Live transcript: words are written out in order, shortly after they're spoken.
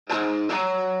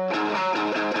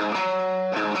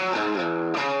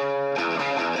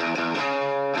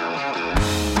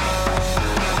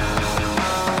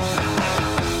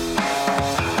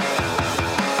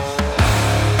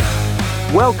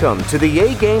Welcome to the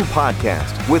A-Game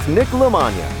Podcast with Nick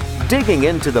LaMagna, digging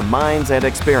into the minds and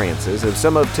experiences of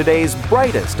some of today's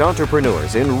brightest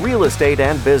entrepreneurs in real estate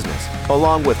and business,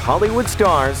 along with Hollywood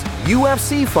stars,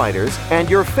 UFC fighters, and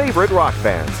your favorite rock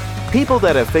bands. People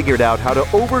that have figured out how to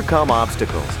overcome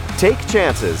obstacles, take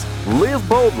chances, live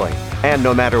boldly, and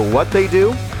no matter what they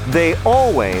do, they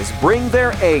always bring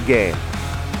their A-game.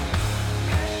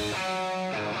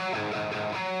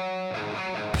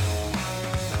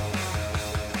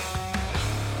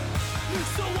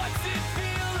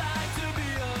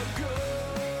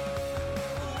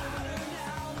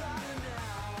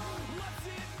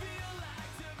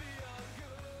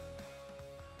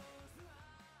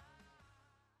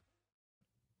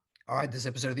 All right, this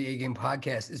episode of the A-Game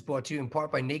Podcast is brought to you in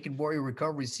part by Naked Warrior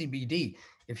Recovery CBD.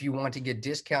 If you want to get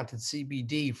discounted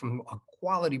CBD from a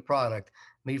quality product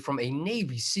made from a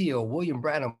Navy SEAL, William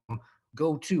Branham,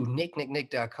 go to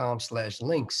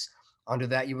nicknicknick.com/links. Under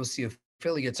that, you will see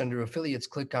affiliates. Under affiliates,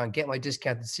 click on Get My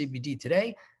Discounted CBD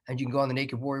today, and you can go on the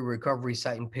Naked Warrior Recovery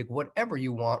site and pick whatever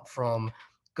you want, from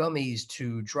gummies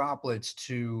to droplets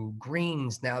to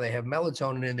greens. Now they have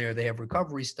melatonin in there. They have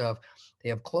recovery stuff. They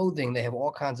have clothing. They have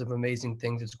all kinds of amazing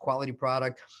things. It's a quality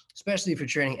product, especially if you're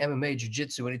training MMA,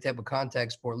 jiu-jitsu, any type of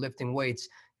contact sport, lifting weights,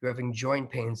 you're having joint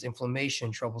pains,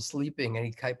 inflammation, trouble sleeping,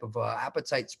 any type of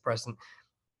appetite suppressant.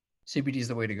 CBD is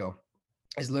the way to go.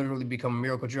 It's literally become a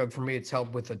miracle drug for me. It's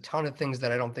helped with a ton of things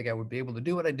that I don't think I would be able to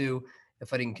do what I do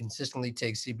if I didn't consistently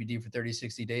take CBD for 30,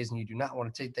 60 days. And you do not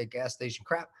want to take that gas station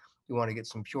crap. You want to get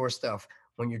some pure stuff.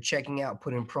 When you're checking out,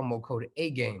 put in promo code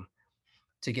AGAME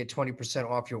to get 20%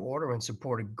 off your order and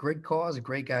support a great cause, a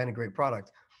great guy, and a great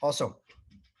product. Also,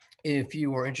 if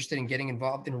you are interested in getting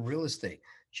involved in real estate,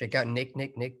 check out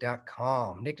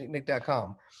nicknicknick.com,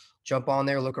 nicknicknick.com. Jump on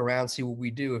there, look around, see what we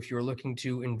do. If you're looking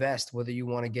to invest, whether you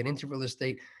want to get into real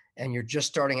estate and you're just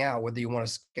starting out, whether you want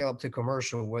to scale up to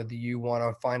commercial, whether you want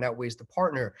to find out ways to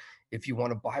partner, if you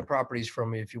want to buy properties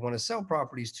from me, if you want to sell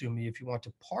properties to me, if you want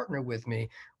to partner with me,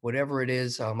 whatever it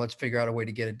is, let's figure out a way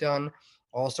to get it done.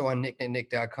 Also on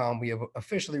nicknicknick.com, we have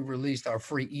officially released our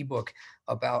free ebook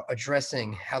about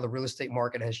addressing how the real estate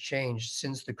market has changed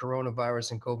since the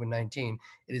coronavirus and COVID-19.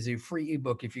 It is a free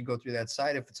ebook if you go through that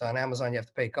site. If it's on Amazon, you have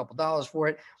to pay a couple dollars for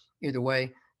it. Either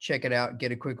way, check it out,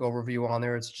 get a quick overview on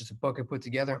there. It's just a book I put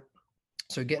together.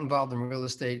 So get involved in real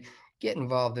estate, get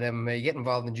involved in MMA, get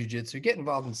involved in jiu-jitsu, get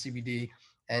involved in CBD,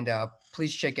 and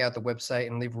please check out the website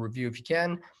and leave a review if you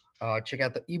can. Check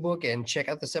out the ebook and check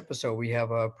out this episode. We have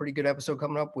a pretty good episode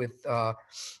coming up with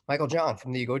Michael John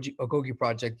from the Agoge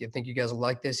Project. I think you guys will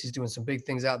like this. He's doing some big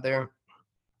things out there.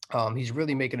 He's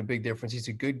really making a big difference. He's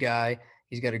a good guy.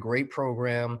 He's got a great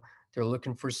program. They're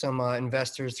looking for some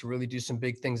investors to really do some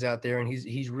big things out there, and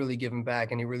he's really giving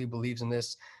back, and he really believes in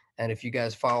this. And if you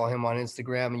guys follow him on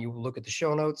Instagram and you look at the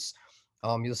show notes,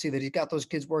 you'll see that he's got those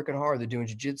kids working hard. They're doing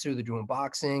jiu-jitsu, they're doing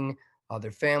boxing.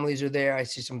 Their families are there. I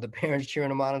see some of the parents cheering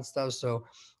them on and stuff. So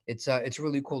it's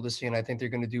really cool to see. And I think they're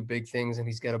going to do big things. And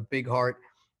he's got a big heart.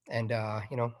 And,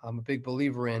 I'm a big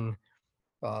believer in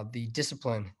the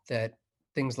discipline that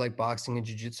things like boxing and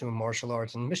jiu-jitsu and martial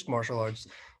arts and mixed martial arts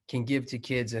can give to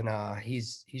kids. And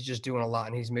he's just doing a lot,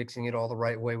 and he's mixing it all the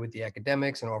right way with the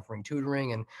academics and offering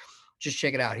tutoring. And just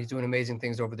check it out. He's doing amazing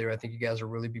things over there. I think you guys will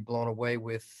really be blown away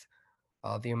with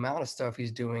the amount of stuff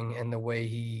he's doing and the way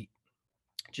he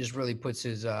just really puts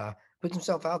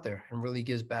himself out there and really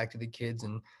gives back to the kids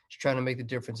and just trying to make the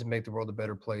difference and make the world a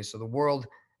better place. So the world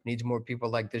needs more people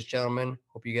like this gentleman.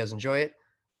 Hope you guys enjoy it.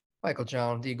 Michael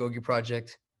John, the Agoge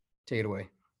Project, take it away.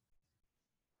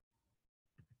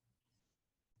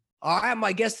 All right,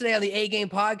 my guest today on the A-Game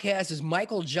Podcast is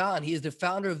Michael John. He is the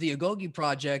founder of the Agoge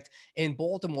Project in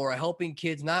Baltimore, helping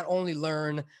kids not only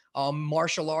learn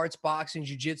martial arts, boxing,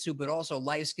 jiu-jitsu, but also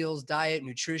life skills, diet,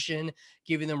 nutrition,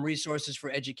 giving them resources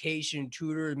for education,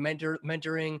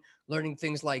 mentoring, learning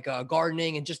things like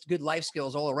gardening, and just good life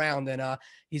skills all around. And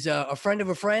he's a friend of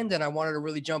a friend, and I wanted to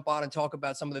really jump on and talk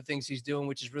about some of the things he's doing,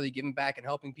 which is really giving back and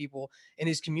helping people in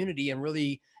his community and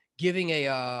really giving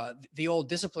the old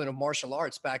discipline of martial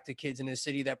arts back to kids in this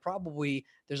city that probably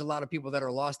there's a lot of people that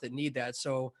are lost that need that.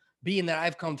 So being that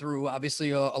I've come through obviously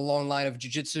a long line of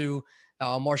jiu-jitsu,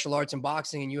 martial arts and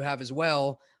boxing, and you have as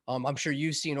well, I'm sure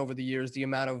you've seen over the years the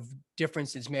amount of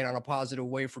difference it's made on a positive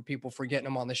way for people, for getting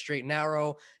them on the straight and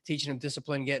narrow, teaching them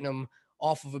discipline, getting them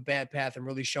off of a bad path and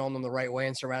really showing them the right way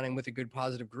and surrounding them with a good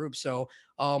positive group. So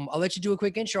I'll let you do a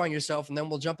quick intro on yourself, and then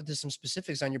we'll jump into some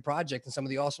specifics on your project and some of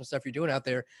the awesome stuff you're doing out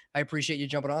there. I appreciate you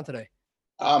jumping on today.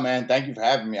 Oh man, thank you for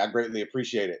having me. I greatly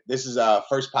appreciate it. This is a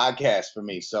first podcast for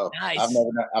me, so Nice.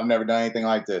 I've never done anything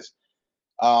like this.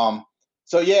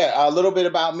 So yeah, a little bit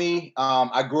about me.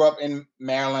 I grew up in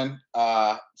Maryland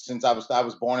since I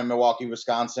was born in Milwaukee,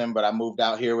 Wisconsin, but I moved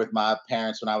out here with my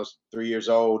parents when I was 3 years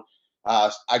old.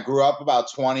 I grew up about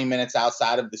 20 minutes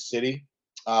outside of the city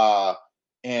uh,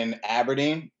 in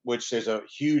Aberdeen, which there's a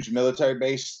huge military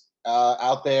base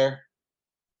out there.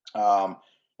 Um,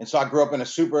 and so I grew up in a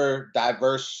super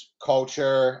diverse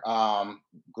culture.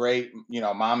 Great,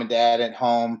 mom and dad at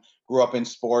home. Grew up in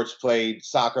sports, played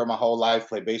soccer my whole life,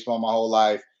 played baseball my whole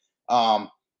life. Um,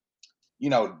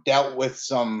 dealt with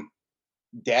some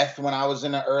death when I was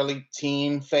in the early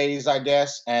teen phase, I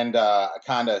guess, and I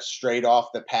kind of strayed off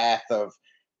the path of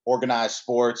organized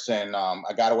sports, and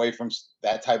I got away from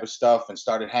that type of stuff and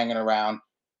started hanging around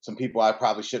some people I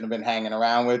probably shouldn't have been hanging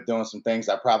around with, doing some things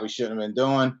I probably shouldn't have been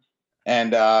doing,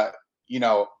 and I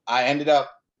ended up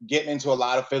getting into a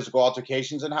lot of physical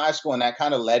altercations in high school, and that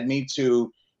kind of led me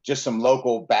to just some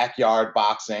local backyard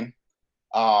boxing.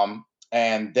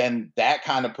 And then that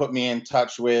kind of put me in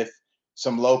touch with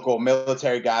some local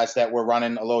military guys that were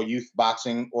running a little youth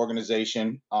boxing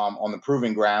organization on the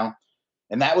proving ground.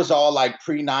 And that was all like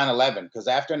pre 9/11, because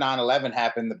after 9/11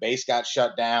 happened, the base got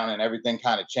shut down and everything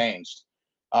kind of changed.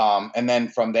 And then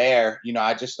from there,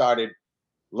 I just started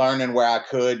learning where I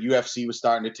could. UFC was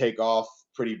starting to take off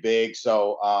pretty big.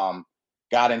 So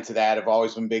got into that. I've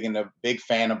always been big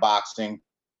fan of boxing.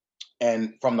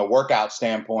 And from the workout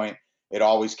standpoint, it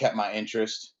always kept my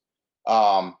interest.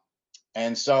 Um,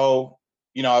 and so,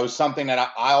 it was something that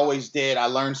I always did. I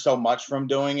learned so much from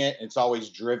doing it. It's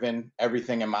always driven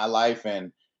everything in my life.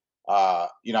 And, I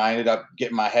ended up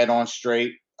getting my head on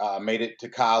straight, made it to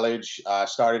college,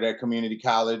 started at community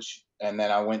college. And then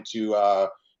I went to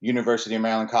University of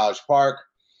Maryland College Park,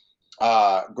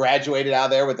 graduated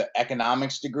out there with an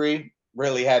economics degree,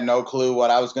 really had no clue what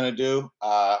I was going to do,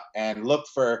 and looked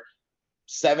for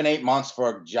 7, 8 months for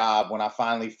a job when I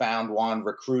finally found one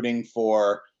recruiting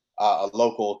for a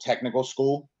local technical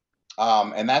school.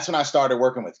 And that's when I started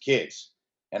working with kids.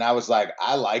 And I was like,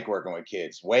 I like working with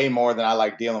kids way more than I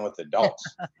like dealing with adults,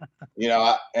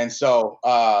 and so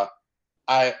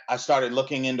I started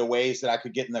looking into ways that I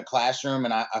could get in the classroom.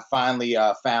 And I finally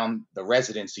found the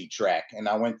residency track. And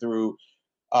I went through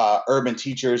Urban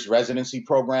Teachers Residency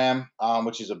Program,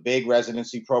 which is a big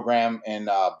residency program in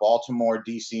Baltimore,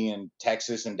 DC, and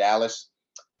Texas and Dallas.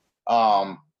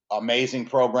 Amazing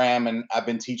program. And I've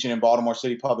been teaching in Baltimore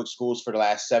City Public Schools for the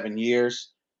last 7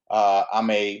 years. I'm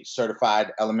a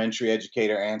certified elementary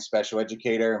educator and special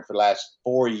educator. And for the last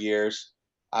 4 years,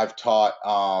 I've taught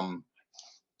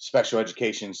special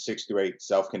education 6 through 8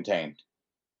 self-contained.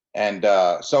 And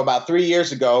so about 3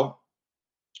 years ago,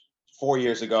 4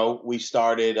 years ago, we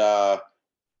started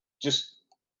just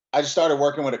I just started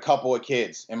working with a couple of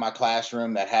kids in my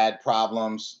classroom that had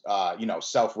problems,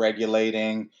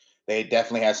 self-regulating. They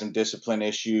definitely had some discipline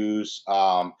issues.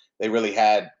 They really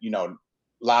had, a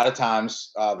lot of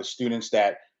times the students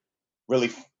that really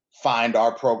find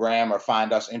our program or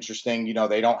find us interesting,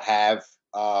 they don't have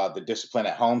the discipline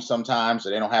at home sometimes, or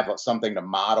they don't have something to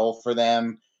model for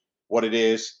them what it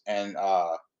is. And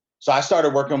so I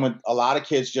started working with a lot of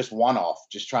kids, just one off,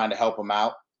 just trying to help them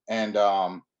out. And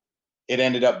it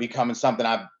ended up becoming something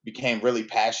I became really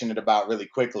passionate about really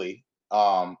quickly.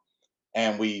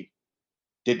 And we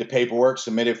did the paperwork,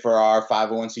 submitted for our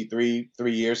 501c3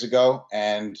 3 years ago.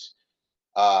 And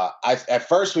at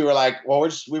first we were like, well,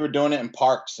 we were doing it in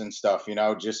parks and stuff,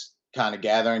 just kind of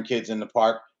gathering kids in the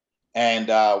park.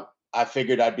 And I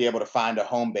figured I'd be able to find a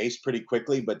home base pretty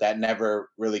quickly, but that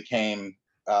never really came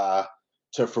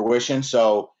to fruition.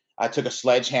 So I took a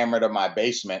sledgehammer to my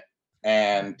basement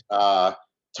and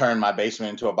turned my basement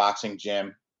into a boxing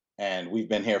gym. And we've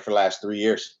been here for the last 3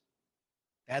 years.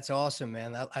 That's awesome,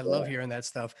 man. I love hearing that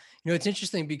stuff. It's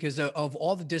interesting because of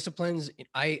all the disciplines,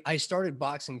 I started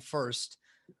boxing first,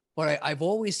 but I've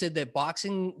always said that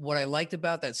boxing, what I liked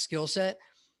about that skill set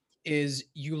is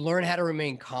you learn how to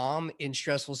remain calm in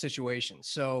stressful situations.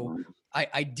 So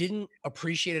I didn't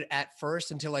appreciate it at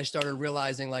first until I started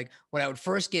realizing, like, when I would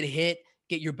first get hit,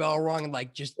 get your bell rung, and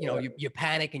like, just, you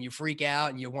panic and you freak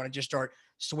out and you want to just start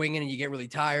swinging and you get really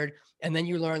tired. And then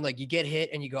you learn, like, you get hit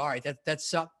and you go, all right, that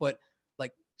sucked, but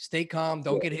like, stay calm,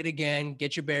 don't get hit again,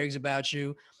 get your bearings about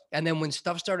you. And then when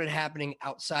stuff started happening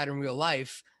outside in real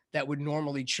life that would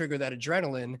normally trigger that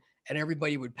adrenaline and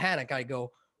everybody would panic, I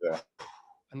go, Yeah.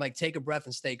 and like, take a breath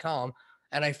and stay calm.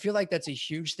 And I feel like that's a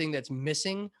huge thing that's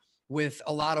missing with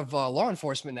a lot of law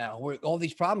enforcement now, where all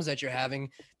these problems that you're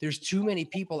having, there's too many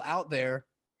people out there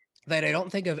that I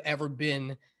don't think have ever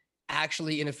been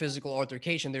actually in a physical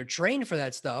altercation. They're trained for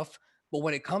that stuff, But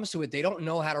when it comes to it, they don't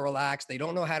know how to relax. They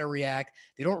don't know how to react.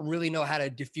 They don't really know how to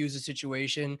diffuse a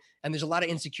situation. And there's a lot of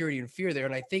insecurity and fear there.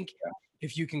 And I think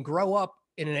if you can grow up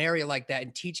in an area like that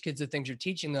and teach kids the things you're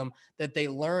teaching them, that they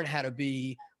learn how to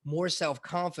be more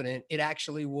self-confident, it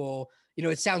actually will, you know,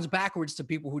 it sounds backwards to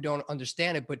people who don't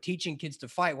understand it, but teaching kids to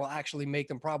fight will actually make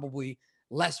them probably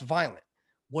less violent.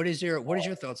 What is your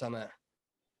thoughts on that?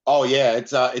 Oh yeah,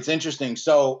 it's interesting.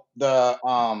 So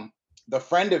the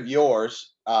friend of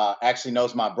yours actually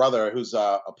knows my brother, who's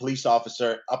a police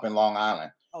officer up in Long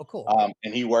Island, Oh, cool.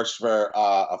 and he works for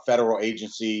a federal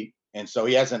agency, and so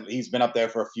he's been up there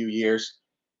for a few years,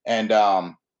 and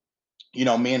you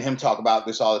know, me and him talk about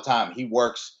this all the time. He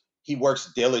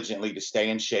works diligently to stay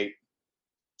in shape.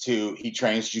 He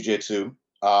trains jujitsu.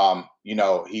 You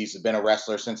know, he's been a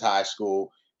wrestler since high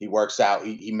school. He works out.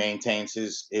 He maintains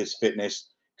his fitness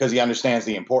because he understands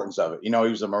the importance of it. You know, he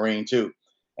was a Marine too,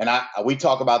 and we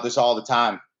talk about this all the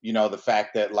time. You know, the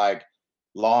fact that like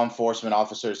law enforcement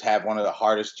officers have one of the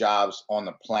hardest jobs on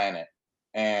the planet,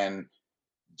 and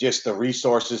just the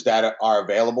resources that are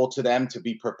available to them to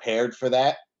be prepared for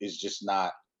that is just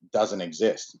not doesn't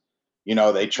exist. You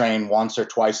know, they train once or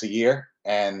twice a year,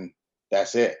 and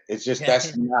that's it. It's just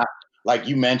that's not like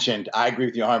you mentioned. I agree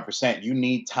with you 100%. You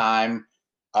need time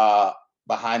uh,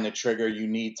 behind the trigger. You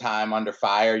need time under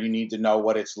fire. You need to know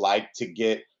what it's like to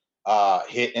get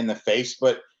hit in the face.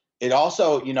 But it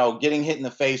also, you know, getting hit in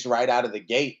the face right out of the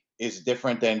gate is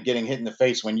different than getting hit in the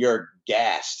face when you're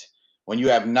gassed, when you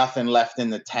have nothing left in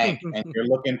the tank and you're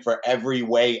looking for every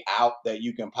way out that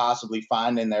you can possibly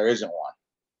find and there isn't one.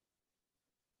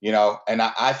 You know, and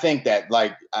I think that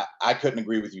like I couldn't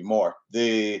agree with you more.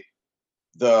 The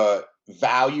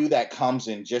value that comes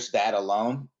in just that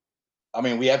alone. I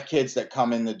mean, we have kids that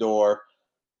come in the door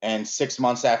and 6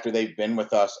 months after they've been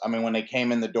with us, I mean, when they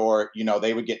came in the door, you know,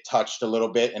 they would get touched a little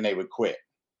bit and they would quit,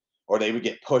 or they would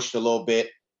get pushed a little bit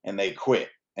and they quit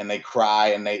and they cry,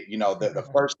 and they, you know, the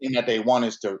first thing that they want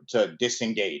is to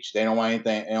disengage. They don't want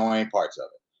anything, they don't want any parts of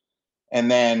it. And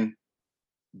then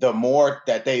the more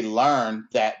that they learn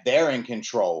that they're in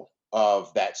control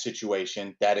of that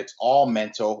situation, that it's all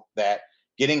mental, that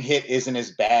getting hit isn't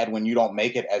as bad when you don't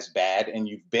make it as bad and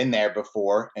you've been there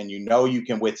before and you know you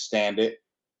can withstand it,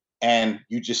 and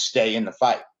you just stay in the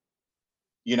fight.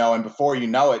 You know, and before you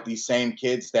know it, these same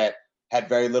kids that had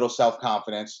very little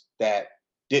self-confidence, that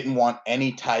didn't want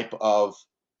any type of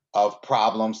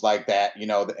problems like that, you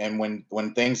know, and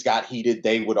when things got heated,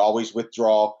 they would always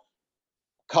withdraw.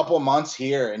 Couple months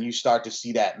here and you start to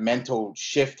see that mental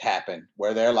shift happen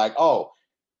where they're like, oh,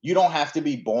 you don't have to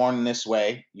be born this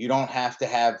way, you don't have to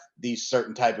have these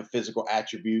certain type of physical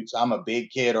attributes. I'm a big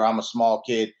kid or I'm a small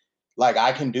kid, like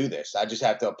I can do this. I just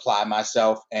have to apply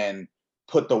myself and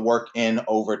put the work in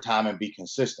over time and be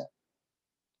consistent.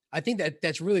 I think that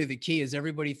that's really the key. Is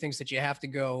everybody thinks that you have to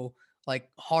go like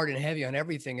hard and heavy on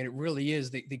everything. And it really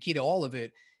is the key to all of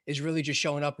it is really just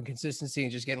showing up in consistency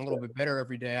and just getting a little bit better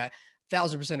every day. I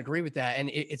 1000% agree with that. And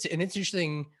it's an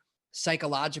interesting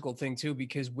psychological thing too,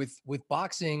 because with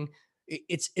boxing,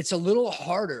 it's a little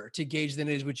harder to gauge than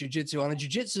it is with jujitsu. On a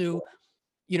jujitsu,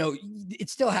 you know, it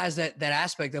still has that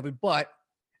aspect of it, but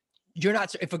you're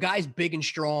not, if a guy's big and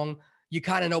strong, you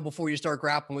kind of know before you start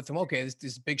grappling with him, okay,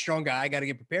 this big strong guy, I got to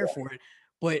get prepared for it.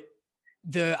 But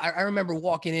I remember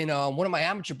walking in one of my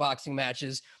amateur boxing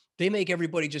matches. They make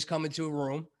everybody just come into a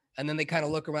room, and then they kind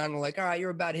of look around and like, all right, you're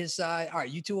about his side. All right,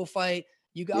 you two will fight.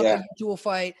 You go, okay, Yeah. you two will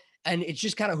fight. And it's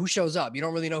just kind of who shows up. You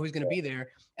don't really know who's going to be there.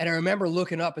 And I remember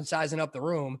looking up and sizing up the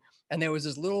room, and there was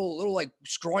this little like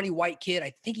scrawny white kid.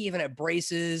 I think he even had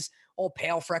braces, all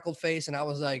pale, freckled face. And I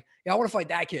was like, yeah, I want to fight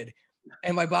that kid.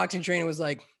 And my boxing trainer was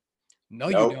like, no,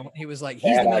 you Nope. don't. He was like,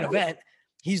 he's the main event.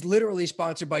 He's literally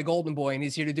sponsored by Golden Boy, and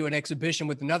he's here to do an exhibition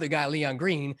with another guy, Leon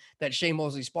Green, that Shane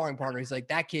Mosley's sparring partner. He's like,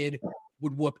 that kid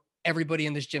would whoop everybody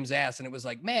in this gym's ass. And it was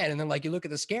like, man. And then like you look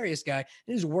at the scariest guy,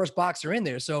 he's the worst boxer in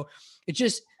there. So it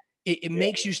just it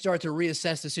makes you start to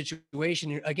reassess the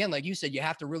situation. Again, like you said, you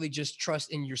have to really just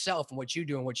trust in yourself and what you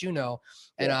do and what you know.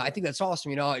 And I think that's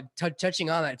awesome. You know, touching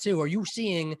on that too. Are you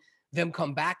seeing them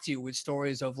come back to you with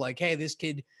stories of like, hey, this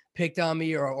kid picked on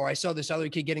me, or I saw this other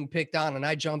kid getting picked on and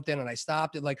I jumped in and I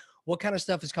stopped it? Like, what kind of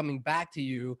stuff is coming back to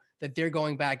you that they're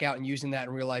going back out and using that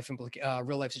in real life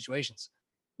situations?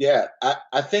 Yeah,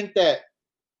 I think that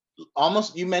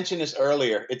almost, you mentioned this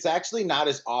earlier, it's actually not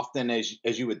as often as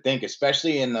you would think,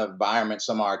 especially in the environment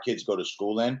some of our kids go to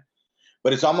school in.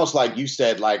 But it's almost like you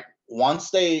said, like once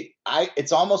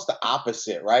it's almost the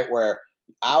opposite, right? Where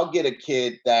I'll get a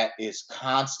kid that is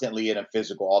constantly in a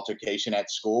physical altercation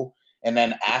at school, and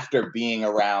then after being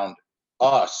around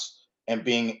us and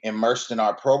being immersed in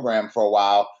our program for a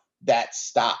while, that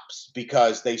stops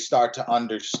because they start to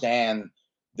understand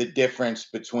the difference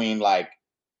between like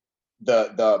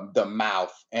the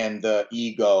mouth and the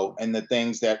ego and the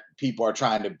things that people are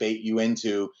trying to bait you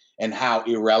into and how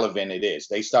irrelevant it is.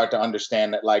 They start to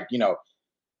understand that, like,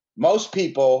 most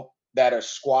people that are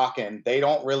squawking, they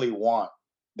don't really want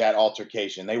that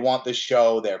altercation. They want the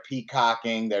show. They're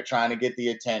peacocking. They're trying to get the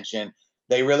attention.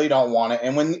 They really don't want it.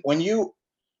 And when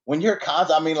you're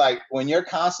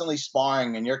constantly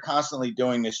sparring and you're constantly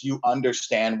doing this, you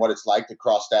understand what it's like to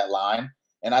cross that line.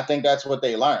 And I think that's what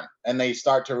they learn. And they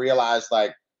start to realize,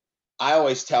 like, I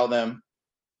always tell them,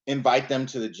 invite them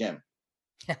to the gym,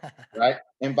 right?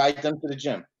 Invite them to the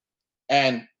gym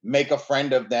and make a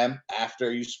friend of them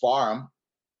after you spar them,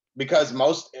 because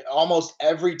almost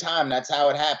every time that's how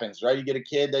it happens, right? You get a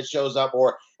kid that shows up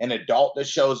or an adult that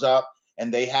shows up,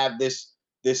 and they have this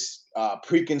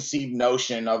preconceived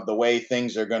notion of the way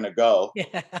things are going to go,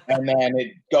 Yeah. and then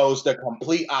it goes the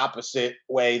complete opposite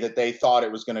way that they thought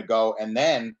it was going to go, and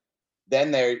then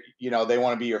they're, they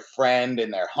want to be your friend,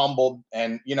 and they're humbled.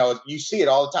 And you see it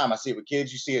all the time. I see it with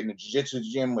kids, you see it in the jiu-jitsu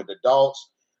gym with adults.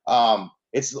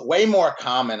 It's way more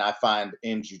common, I find,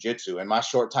 in jiu-jitsu, in my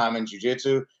short time in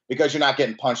jiu-jitsu, because you're not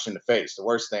getting punched in the face. The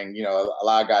worst thing, a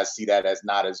lot of guys see that as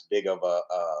not as big of a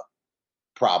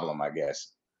problem, I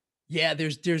guess. Yeah,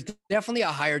 there's definitely a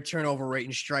higher turnover rate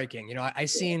in striking. I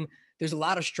seen there's a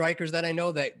lot of strikers that I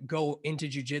know that go into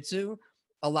jujitsu.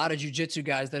 A lot of jujitsu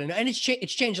guys that I know, and it's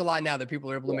changed a lot now that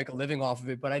people are able to make a living off of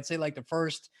it. But I'd say like the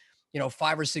first,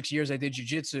 5 or 6 years I did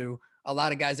jujitsu, a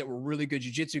lot of guys that were really good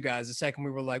jujitsu guys. The second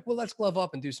we were like, well, let's glove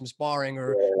up and do some sparring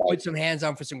or put some hands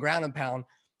on for some ground and pound.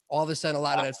 All of a sudden, a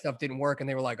lot of that stuff didn't work, and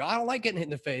they were like, oh, I don't like getting hit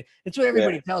in the face. It's what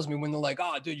everybody tells me when they're like,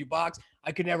 oh, dude, you box.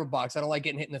 I could never box. I don't like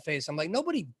getting hit in the face. I'm like,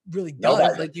 nobody really does.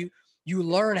 Nobody. Like you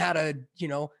learn how to,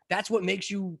 that's what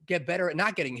makes you get better at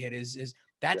not getting hit is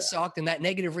that sucked. And that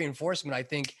negative reinforcement, I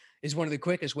think, is one of the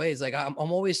quickest ways. Like I'm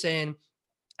always saying,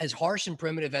 as harsh and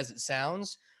primitive as it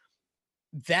sounds,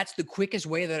 that's the quickest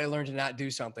way that I learned to not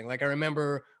do something. Like I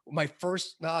remember my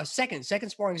first, second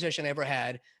sparring session I ever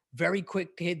had, very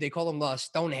quick kid. They call him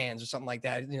stone hands or something like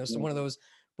that. So one of those,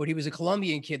 but he was a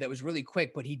Colombian kid that was really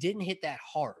quick, but he didn't hit that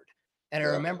hard. And I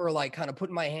remember like kind of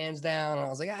putting my hands down, and I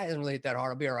was like, he doesn't really hit that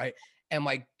hard. I'll be all right. And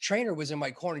my trainer was in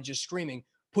my corner just screaming,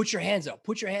 put your hands up,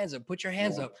 put your hands up, put your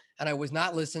hands up. And I was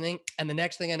not listening. And the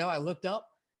next thing I know, I looked up,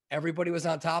 everybody was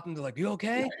on top, and they're like, you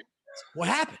okay? What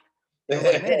happened? I'm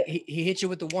like, man, he hit you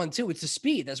with the 1-2. It's the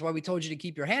speed. That's why we told you to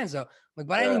keep your hands up. I'm like,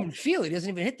 but I didn't even feel it. He doesn't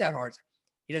even hit that hard.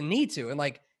 He doesn't need to. And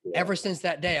like, ever since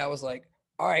that day, I was like,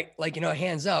 all right, like,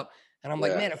 hands up. And I'm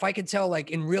like, man, if I could tell,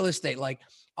 like in real estate, like,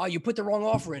 oh, you put the wrong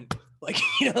offer in, like,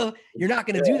 you're not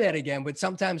going to do that again. But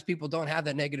sometimes people don't have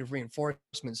that negative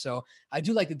reinforcement. So I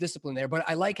do like the discipline there, but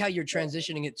I like how you're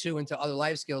transitioning it too into other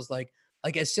life skills. Like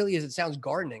as silly as it sounds,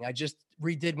 gardening. I just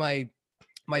redid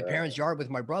my parents' yard with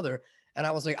my brother. And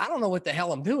I was like, I don't know what the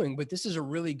hell I'm doing, but this is a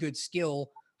really good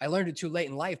skill. I learned it too late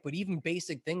in life, but even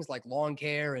basic things like lawn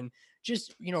care and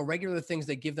just, regular things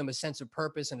that give them a sense of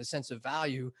purpose and a sense of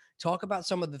value. Talk about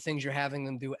some of the things you're having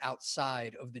them do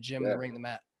outside of the gym and the ring, the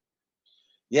mat.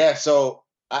 Yeah. So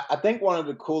I think one of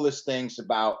the coolest things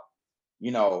about,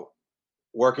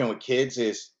 working with kids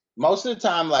is most of the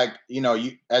time, like,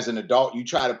 you as an adult, you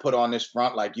try to put on this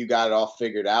front, like you got it all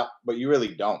figured out, but you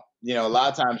really don't. A lot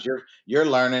of times you're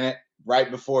learning it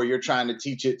right before you're trying to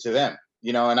teach it to them,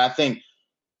 and I think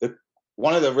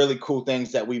one of the really cool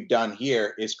things that we've done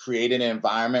here is create an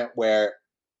environment where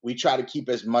we try to keep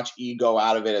as much ego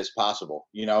out of it as possible,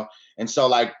 and so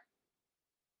like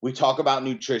we talk about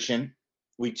nutrition,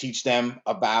 we teach them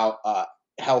about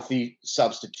healthy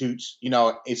substitutes,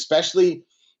 especially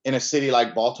in a city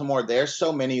like Baltimore. There's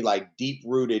so many like deep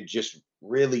rooted, just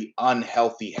really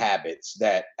unhealthy habits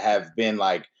that have been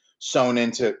like sewn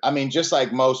into, just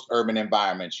like most urban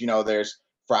environments, there's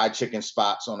fried chicken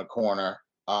spots on the corner.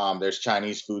 There's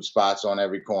Chinese food spots on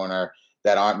every corner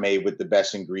that aren't made with the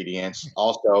best ingredients.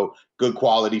 Also, good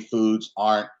quality foods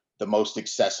aren't the most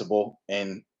accessible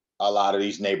in a lot of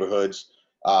these neighborhoods.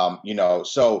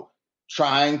 So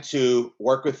trying to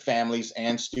work with families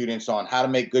and students on how to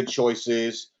make good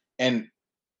choices and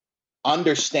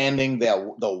understanding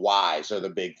the whys are the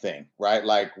big thing, right?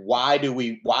 Like, why do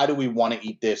we want to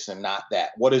eat this and not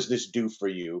that? What does this do for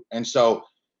you? And so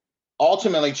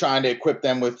ultimately trying to equip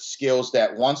them with skills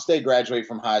that once they graduate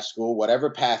from high school, whatever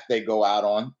path they go out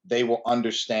on, they will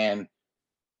understand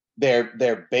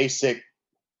their basic,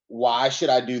 why should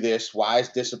I do this? Why is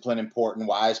discipline important?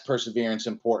 Why is perseverance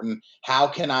important? How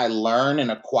can I learn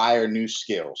and acquire new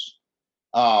skills?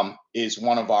 Is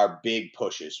one of our big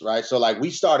pushes, right? So like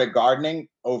we started gardening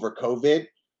over COVID,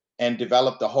 and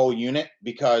developed a whole unit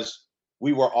because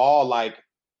we were all like,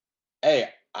 hey,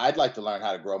 I'd like to learn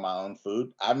how to grow my own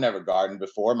food. I've never gardened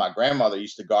before. My grandmother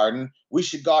used to garden. We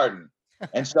should garden.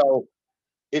 And so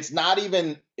it's not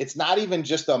even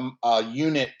just a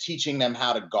unit teaching them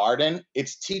how to garden.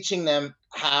 It's teaching them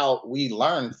how we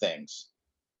learn things,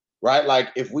 right? Like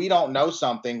if we don't know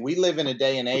something, we live in a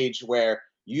day and age where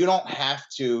you don't have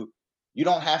to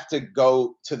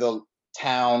go to the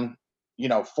town,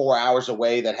 4 hours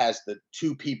away that has the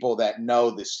two people that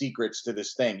know the secrets to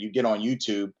this thing. You get on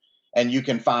YouTube and you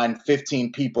can find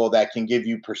 15 people that can give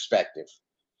you perspective.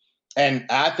 And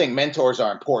I think mentors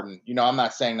are important. I'm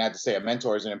not saying that to say a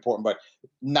mentor isn't important, but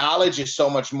knowledge is so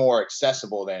much more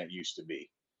accessible than it used to be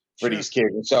for Sure. these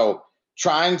kids. And so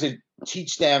trying to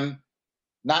teach them,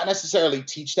 not necessarily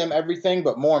teach them everything,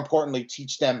 but more importantly,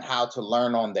 teach them how to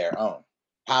learn on their own,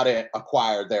 how to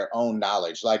acquire their own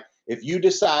knowledge. Like if you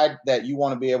decide that you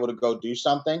want to be able to go do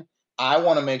something, I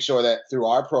want to make sure that through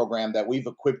our program that we've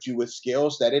equipped you with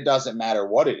skills that it doesn't matter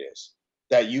what it is,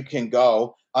 that you can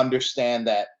go understand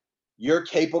that you're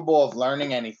capable of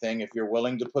learning anything if you're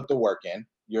willing to put the work in.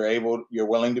 You're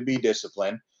willing to be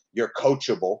disciplined, you're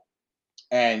coachable,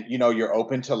 and you're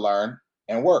open to learn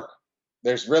and work.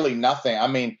 There's really nothing. I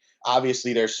mean,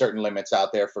 obviously there's certain limits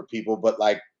out there for people, but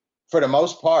like for the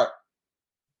most part,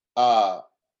 uh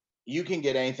you can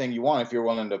get anything you want if you're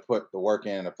willing to put the work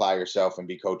in and apply yourself and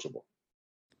be coachable.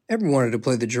 Ever wanted to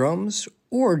play the drums?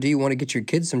 Or do you want to get your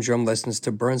kids some drum lessons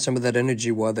to burn some of that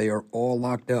energy while they are all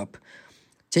locked up?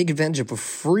 Take advantage of a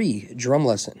free drum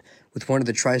lesson with one of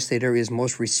the tri-state area's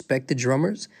most respected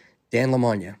drummers, Dan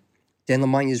Lamagna. Dan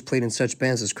Lamagna has played in such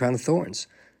bands as Crown of Thorns,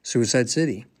 Suicide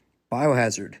City,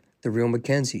 Biohazard, The Real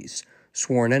Mackenzies,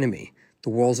 Sworn Enemy,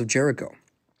 The Walls of Jericho.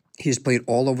 He has played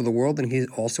all over the world, and he is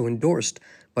also endorsed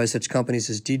by such companies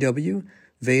as DW,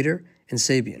 Vader, and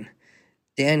Sabian.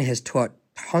 Dan has taught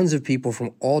tons of people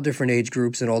from all different age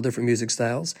groups and all different music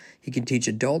styles. He can teach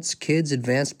adults, kids,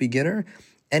 advanced, beginner,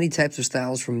 any types of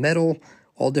styles from metal,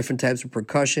 all different types of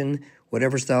percussion,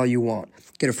 whatever style you want.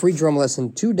 Get a free drum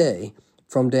lesson today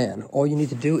from Dan. All you need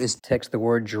to do is text the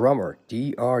word drummer,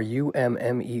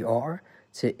 DRUMMER,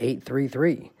 to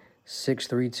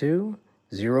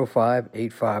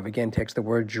 833-632-0585. Again, text the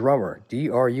word drummer,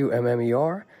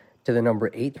 DRUMMER, to the number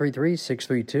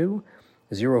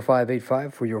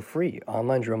 833-632-0585 for your free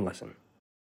online drum lesson.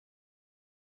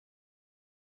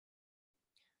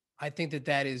 I think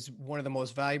that is one of the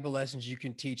most valuable lessons you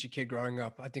can teach a kid growing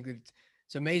up. I think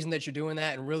it's amazing that you're doing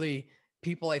that. And really,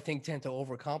 people, I think, tend to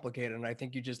overcomplicate it. And I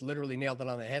think you just literally nailed it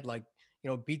on the head. Like,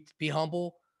 be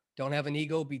humble, don't have an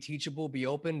ego, be teachable, be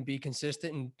open, be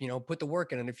consistent, and, put the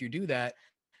work in. And if you do that,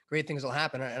 great things will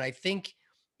happen. And I think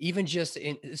even just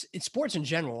in sports in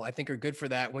general, I think are good for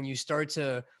that. When you start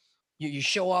to, you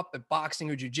show up at boxing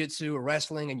or jujitsu or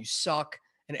wrestling and you suck,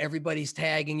 and everybody's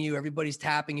tagging you, everybody's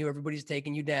tapping you, everybody's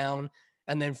taking you down.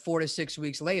 And then 4 to 6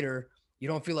 weeks later, you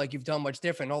don't feel like you've done much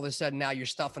different. All of a sudden now you're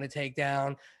stuffing a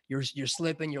takedown, you're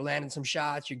slipping, you're landing some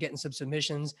shots, you're getting some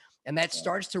submissions. And that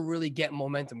starts to really get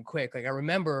momentum quick. Like I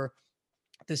remember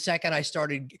the second I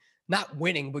started not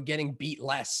winning, but getting beat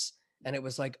less. And it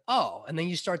was like, oh, and then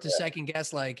you start to second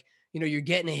guess, like, you're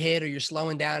getting a hit or you're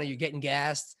slowing down or you're getting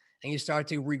gassed. And you start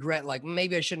to regret, like,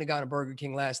 maybe I shouldn't have gone to Burger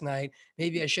King last night.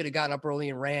 Maybe I should have gotten up early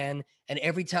and ran. And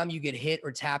every time you get hit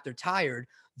or tapped or tired,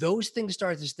 those things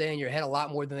start to stay in your head a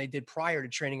lot more than they did prior to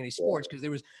training any sports, because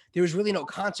there was really no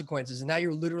consequences. And now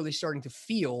you're literally starting to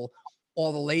feel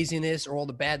all the laziness or all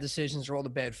the bad decisions or all the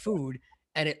bad food.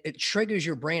 And it triggers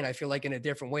your brain, I feel like, in a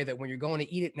different way, that when you're going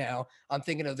to eat it now, I'm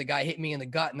thinking of the guy hit me in the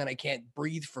gut and then I can't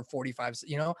breathe for 45,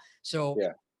 So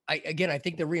Yeah. I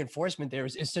think the reinforcement there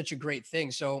is such a great thing.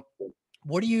 So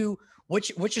what's your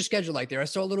schedule like there? I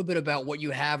saw a little bit about what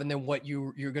you have and then what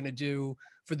you're going to do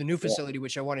for the new facility,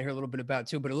 which I want to hear a little bit about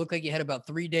too, but it looked like you had about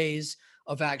 3 days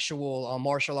of actual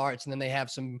martial arts. And then they have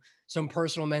some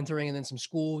personal mentoring and then some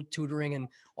school tutoring and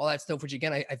all that stuff, which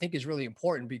again, I think is really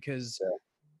important because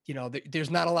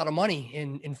there's not a lot of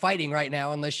money in fighting right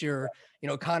now, unless you're,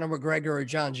 Conor McGregor or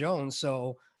John Jones.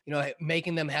 So,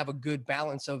 making them have a good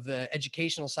balance of the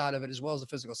educational side of it as well as the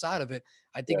physical side of it,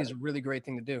 I think is a really great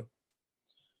thing to do.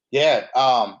 Yeah.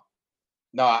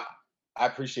 No, I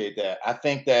appreciate that. I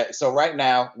think that, so right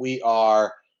now we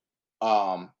are,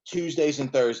 Tuesdays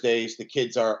and Thursdays, the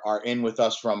kids are in with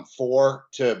us from 4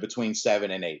 to between 7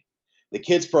 and 8. The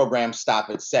kids program stop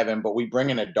at 7, but we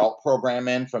bring an adult program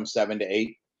in from 7 to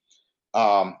 8.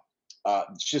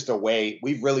 It's just a way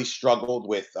we've really struggled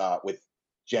with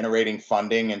generating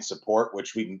funding and support,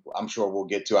 which I'm sure we'll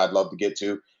get to. I'd love to get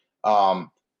to.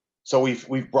 So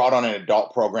we've brought on an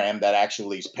adult program that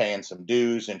actually is paying some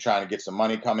dues and trying to get some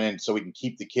money coming in so we can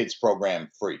keep the kids program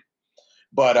free.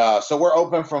 But so we're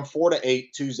open from 4 to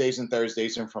 8 Tuesdays and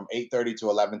Thursdays, and from 8:30 to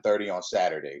 11:30 on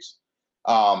Saturdays.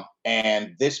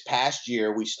 And this past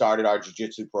year we started our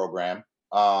jiu-jitsu program.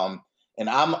 And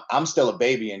I'm still a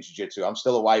baby in jiu-jitsu. I'm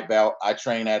still a white belt. I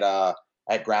train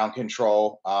at Ground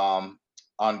Control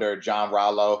under John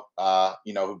Rallo,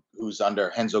 who's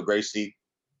under Henzo Gracie.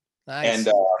 Nice.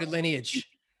 And Good lineage.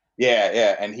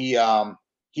 yeah, and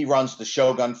he runs the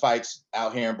Shogun fights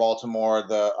out here in Baltimore,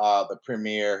 the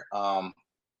premier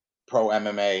pro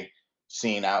MMA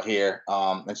scene out here.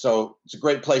 And so it's a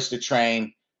great place to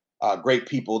train, great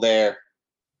people there,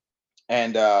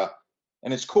 and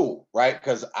it's cool, right?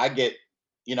 Because I get,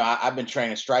 I've been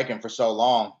training striking for so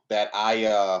long that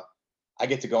I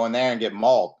get to go in there and get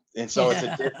mauled, and so it's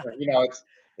a different,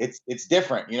 it's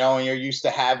different, when you're used to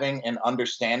having and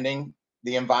understanding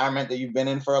the environment that you've been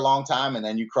in for a long time, and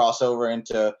then you cross over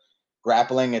into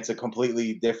grappling. It's a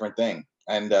completely different thing,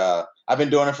 and I've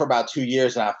been doing it for about 2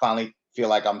 years, and I finally feel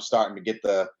like I'm starting to get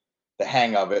the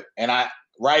hang of it. And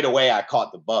right away I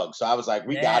caught the bug, so I was like,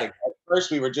 we got it. At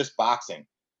first we were just boxing,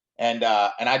 and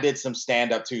I did some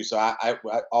stand up too, so I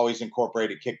always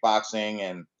incorporated kickboxing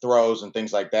and throws and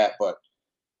things like that. But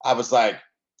I was like,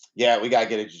 yeah, we got to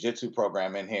get a jiu-jitsu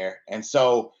program in here. And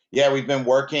so, yeah, we've been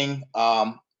working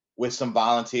with some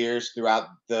volunteers throughout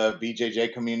the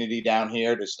BJJ community down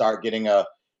here to start getting a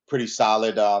pretty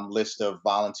solid list of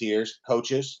volunteers,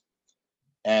 coaches.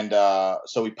 And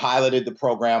so we piloted the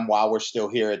program while we're still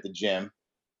here at the gym.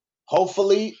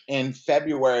 Hopefully in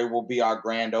February will be our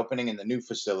grand opening in the new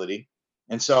facility.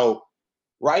 And so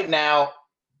right now,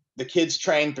 the kids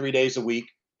train 3 days a week.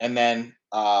 And then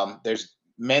there's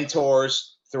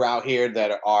mentors throughout here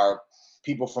that are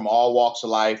people from all walks of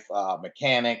life,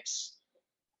 mechanics,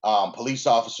 police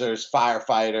officers,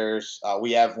 firefighters.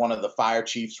 We have one of the fire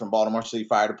chiefs from Baltimore City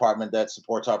Fire Department that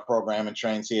supports our program and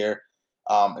trains here.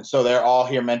 And so they're all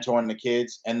here mentoring the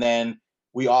kids. And then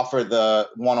we offer the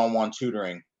one-on-one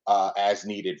tutoring as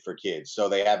needed for kids. So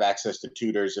they have access to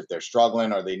tutors if they're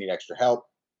struggling or they need extra help.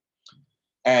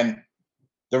 And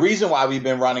the reason why we've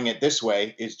been running it this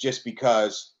way is just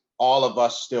because all of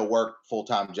us still work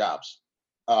full-time jobs.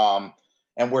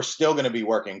 And we're still going to be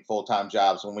working full-time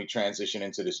jobs when we transition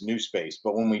into this new space.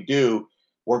 But when we do,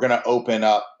 we're going to open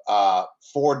up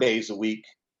 4 days a week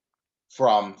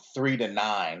from 3 to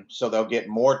 9. So they'll get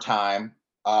more time.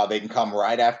 They can come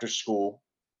right after school.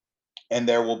 And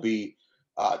there will be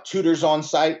tutors on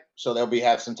site. So they'll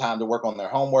have some time to work on their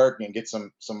homework and get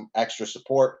some extra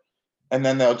support. And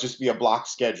then there'll just be a block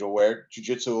schedule where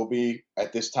jiu-jitsu will be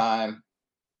at this time,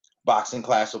 boxing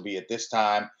class will be at this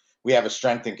time. We have a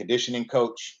strength and conditioning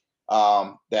coach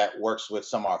that works with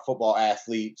some of our football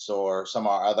athletes or some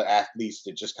of our other athletes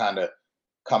that just kind of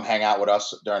come hang out with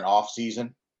us during off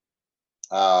season.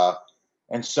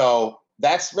 And so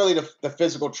that's really the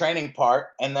physical training part.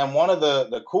 And then one of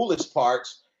the coolest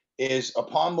parts is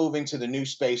upon moving to the new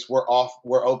space, we're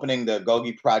opening the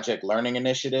Agoge Project Learning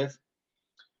Initiative.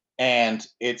 And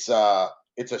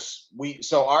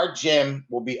so our gym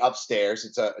will be upstairs.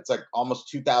 It's like almost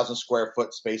 2,000 square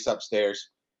foot space upstairs.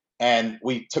 And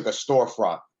we took a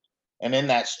storefront. And in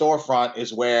that storefront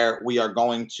is where we are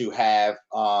going to have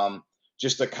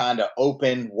just a kind of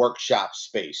open workshop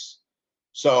space.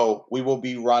 So we will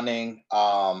be running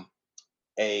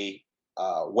a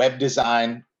web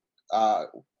design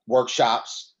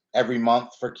workshops every month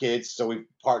for kids. So we've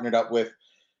partnered up with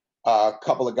a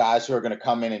couple of guys who are going to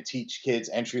come in and teach kids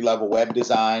entry-level web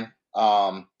design.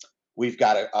 We've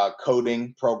got a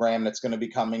coding program that's going to be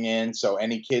coming in. So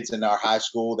any kids in our high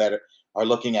school that are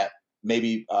looking at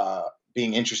maybe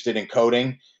being interested in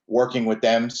coding, working with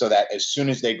them so that as soon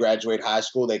as they graduate high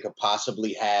school, they could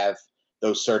possibly have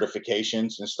those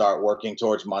certifications and start working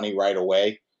towards money right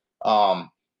away.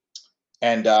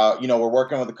 And we're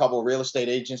working with a couple of real estate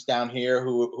agents down here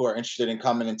who are interested in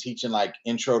coming and teaching like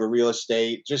intro to real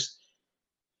estate. Just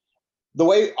the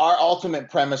way our ultimate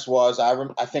premise was,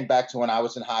 I think back to when I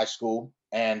was in high school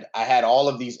and I had all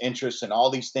of these interests and all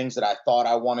these things that I thought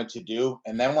I wanted to do.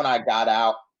 And then when I got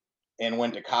out and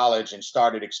went to college and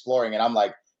started exploring it, I'm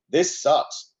like, this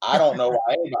sucks. I don't know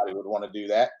why anybody would want to do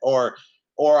that. Or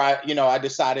I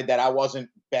decided that I wasn't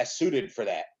best suited for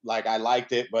that. Like I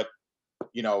liked it, but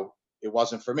it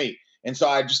wasn't for me. And so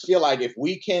I just feel like if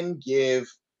we can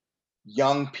give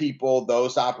young people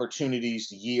those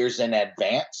opportunities years in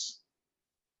advance,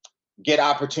 get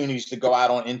opportunities to go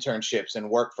out on internships and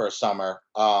work for a summer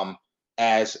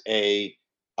as a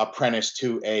apprentice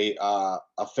to a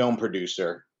film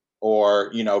producer,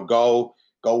 or go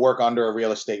go work under a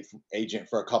real estate agent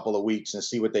for a couple of weeks and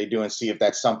see what they do and see if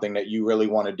that's something that you really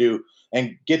want to do,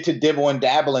 and get to dibble and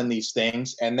dabble in these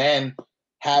things, and then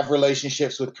have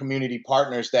relationships with community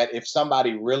partners that if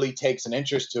somebody really takes an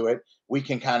interest to it, we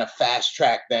can kind of fast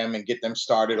track them and get them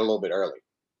started a little bit early.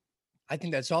 I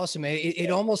think that's awesome, man.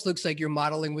 It almost looks like you're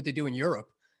modeling what they do in Europe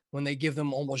when they give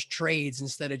them almost trades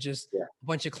instead of just a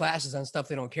bunch of classes on stuff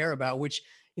they don't care about, which,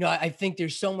 I think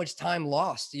there's so much time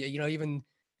lost. Even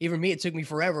me, it took me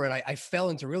forever and I fell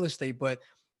into real estate, but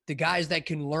the guys that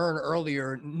can learn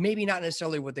earlier, maybe not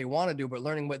necessarily what they want to do, but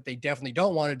learning what they definitely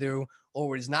don't want to do or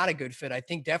what is not a good fit, I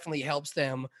think definitely helps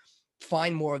them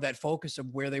find more of that focus of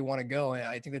where they want to go. And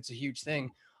I think that's a huge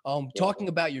thing. Talking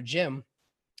about your gym,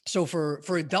 so for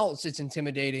adults, it's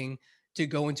intimidating to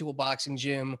go into a boxing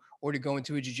gym or to go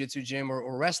into a jiu-jitsu gym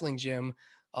or wrestling gym.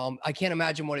 I can't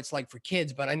imagine what it's like for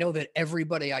kids, but I know that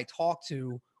everybody I talk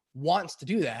to wants to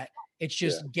do that. It's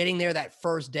just getting there that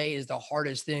first day is the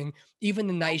hardest thing. Even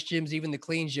the nice gyms, even the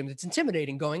clean gyms, it's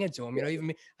intimidating going into them. Even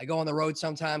me, I go on the road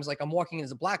sometimes, like I'm walking in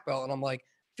as a black belt and I'm like,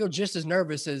 feel just as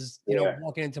nervous as,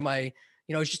 walking into my,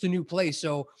 it's just a new place.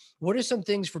 So what are some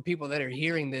things for people that are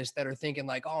hearing this that are thinking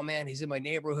like, oh man, he's in my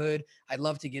neighborhood, I'd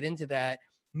love to get into that?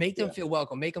 Make them feel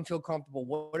welcome, make them feel comfortable.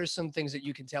 What are some things that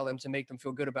you can tell them to make them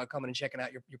feel good about coming and checking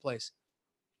out your place?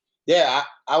 Yeah,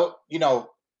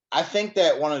 I think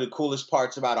that one of the coolest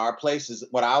parts about our place is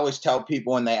what I always tell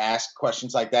people when they ask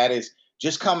questions like that is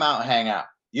just come out and hang out.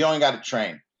 You don't got to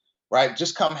train, right?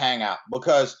 Just come hang out,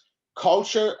 because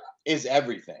culture is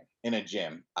everything in a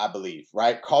gym, I believe,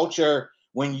 right? Culture,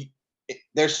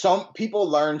 there's some people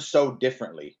learn so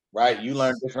differently, right? You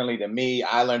learn differently than me.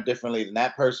 I learn differently than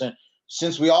that person.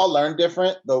 Since we all learn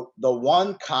different, the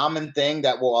one common thing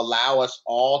that will allow us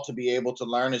all to be able to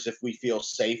learn is if we feel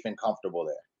safe and comfortable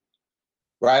there,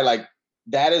 right? Like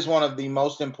that is one of the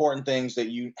most important things that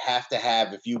you have to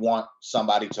have if you want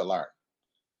somebody to learn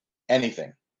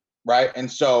anything, right? And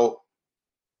so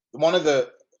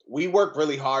we work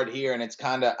really hard here, and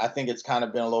I think it's kind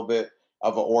of been a little bit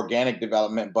of an organic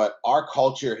development, but our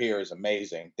culture here is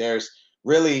amazing.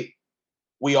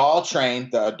 We all train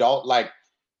the adult, like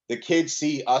the kids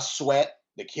see us sweat,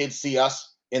 the kids see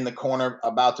us in the corner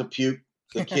about to puke,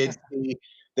 the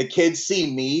kids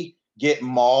see me get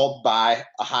mauled by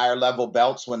a higher level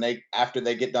belts after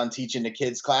they get done teaching the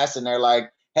kids class, and they're like,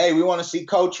 hey, we want to see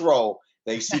coach roll.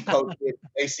 They see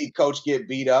coach get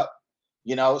beat up,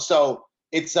 so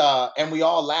it's and we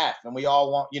all laugh and we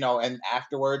all want, and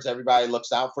afterwards everybody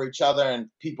looks out for each other, and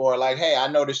people are like, hey, I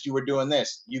noticed you were doing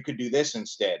this, you could do this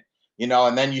instead,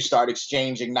 and then you start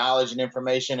exchanging knowledge and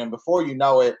information, and before you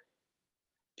know it,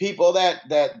 people that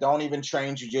don't even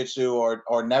train jiu-jitsu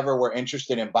or never were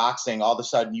interested in boxing, all of a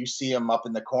sudden you see them up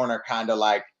in the corner kind of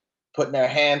like putting their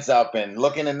hands up and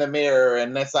looking in the mirror,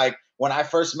 and it's like when I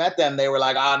first met them, they were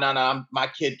like, oh no, my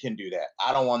kid can do that,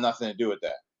 I don't want nothing to do with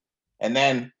that. And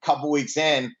then a couple weeks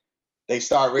in, they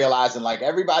start realizing like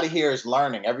everybody here is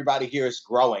learning, everybody here is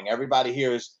growing, everybody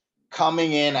here is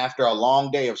coming in after a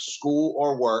long day of school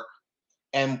or work,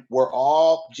 and we're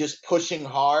all just pushing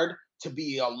hard to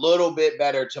be a little bit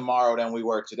better tomorrow than we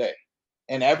were today.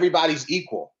 And everybody's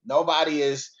equal. Nobody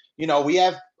is, we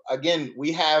have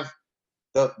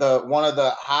the one of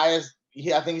the highest,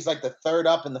 I think he's like the third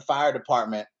up in the fire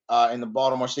department, in the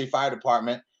Baltimore City Fire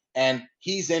Department. And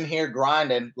he's in here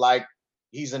grinding like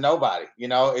he's a nobody.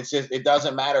 It's just, it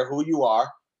doesn't matter who you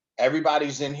are.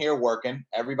 Everybody's in here working.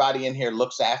 Everybody in here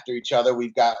looks after each other.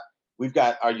 We've got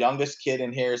our youngest kid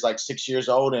in here is like 6 years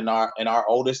old, and our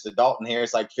oldest adult in here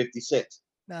is like 56.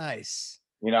 Nice.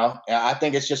 I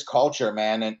think it's just culture,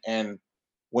 man. And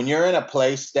when you're in a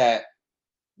place that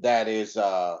is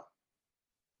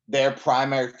their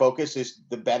primary focus is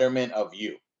the betterment of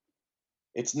you.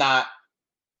 It's not,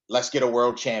 let's get a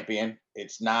world champion.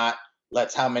 It's not,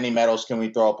 how many medals can we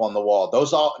throw up on the wall?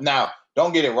 Now,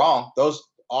 don't get it wrong.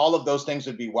 All of those things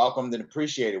would be welcomed and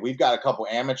appreciated. We've got a couple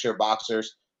amateur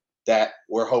boxers that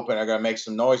we're hoping are going to make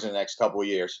some noise in the next couple of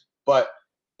years. But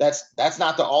that's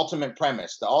not the ultimate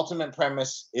premise. The ultimate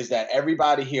premise is that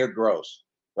everybody here grows,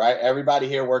 right? Everybody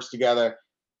here works together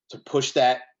to push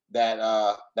that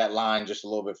line just a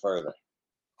little bit further.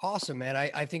 Awesome, man.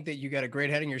 I think that you got a great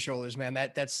head on your shoulders, man.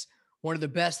 That's one of the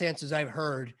best answers I've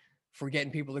heard for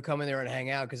getting people to come in there and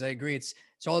hang out. Cause I agree. It's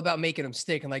all about making them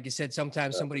stick. And like you said,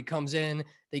 sometimes somebody comes in,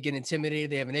 they get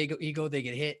intimidated, they have an ego, they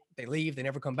get hit, they leave, they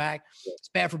never come back. It's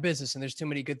bad for business. And there's too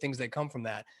many good things that come from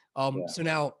that. So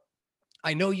now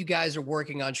I know you guys are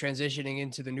working on transitioning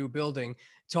into the new building.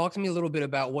 Talk to me a little bit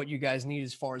about what you guys need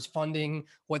as far as funding,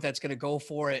 what that's going to go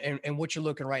for, and what you're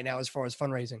looking right now as far as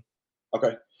fundraising.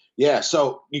 Okay. Yeah.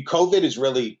 So COVID has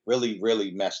really, really,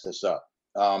 really messed us up.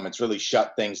 It's really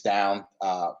shut things down.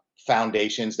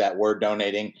 Foundations that were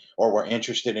donating or were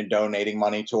interested in donating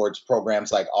money towards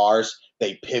programs like ours,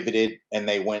 they pivoted and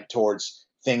they went towards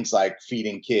things like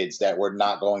feeding kids that were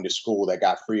not going to school, that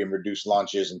got free and reduced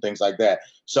lunches and things like that.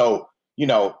 So,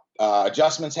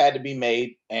 adjustments had to be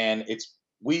made, and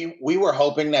we were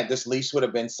hoping that this lease would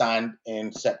have been signed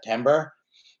in September,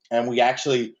 and we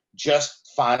actually just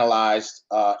finalized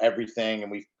everything,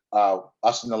 and we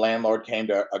us and the landlord came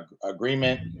to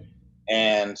agreement,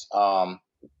 and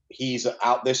he's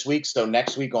out this week. So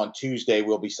next week on Tuesday,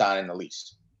 we'll be signing the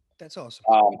lease. That's awesome.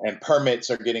 And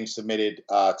permits are getting submitted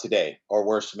today, or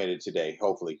were submitted today,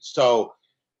 hopefully. So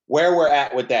where we're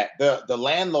at with that, the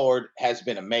landlord has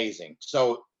been amazing.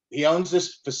 So he owns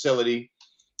this facility,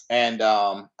 and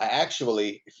I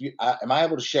actually, am I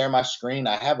able to share my screen?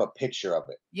 I have a picture of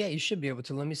it. Yeah, you should be able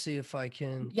to. Let me see if I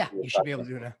can. Yeah, you should be able to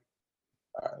do it now.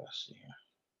 All right, let's see here.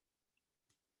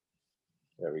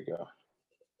 There we go.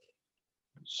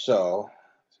 So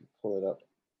pull it up.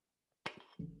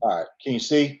 All right, can you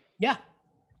see? Yeah.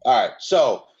 All right,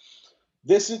 so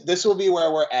this will be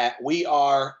where we're at.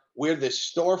 We're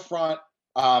this storefront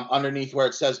underneath where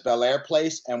it says Bel Air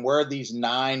Place, and we're these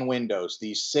 9 windows,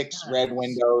 these 6 red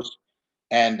windows,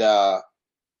 and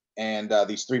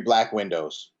these 3 black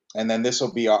windows, and then this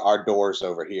will be our doors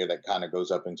over here that kind of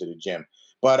goes up into the gym.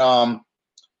 But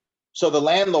so the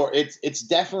landlord, it's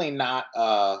definitely not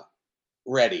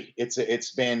ready.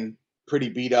 It's been pretty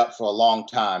beat up for a long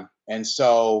time, and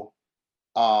so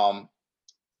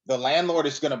the landlord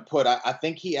is going to put, I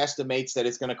think he estimates that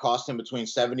it's going to cost him between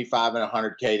 75 and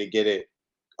 100K to get it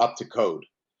up to code,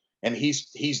 and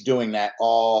he's doing that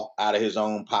all out of his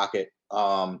own pocket.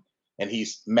 And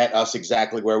he's met us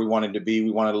exactly where we wanted to be.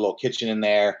 We wanted a little kitchen in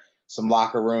there, some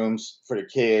locker rooms for the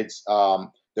kids.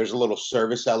 There's a little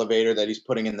service elevator that he's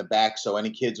putting in the back, so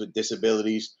any kids with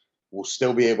disabilities will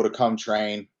still be able to come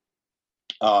train.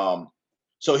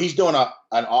 So he's doing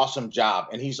an awesome job,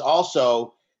 and he's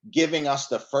also giving us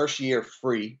the first year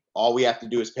free. All we have to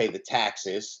do is pay the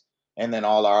taxes and then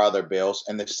all our other bills.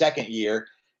 And the second year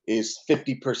is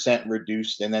 50%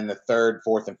 reduced, and then the third,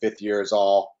 fourth, and fifth year is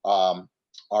all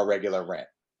our regular rent.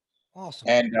 Awesome.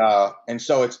 And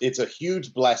so it's a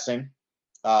huge blessing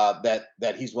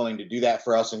that he's willing to do that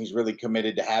for us, and he's really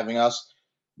committed to having us.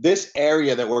 This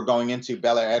area that we're going into,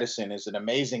 Bel Air Edison, is an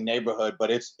amazing neighborhood,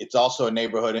 but it's also a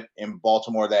neighborhood in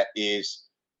Baltimore that is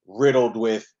riddled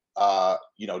with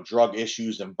drug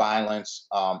issues and violence.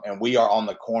 And we are on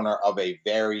the corner of a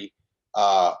very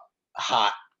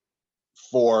hot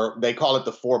they call it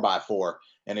the 4x4,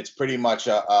 and it's pretty much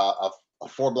a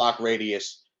 4-block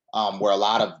radius where a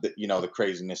lot of the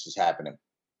craziness is happening.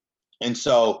 And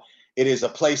so it is a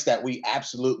place that we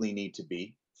absolutely need to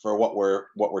be for what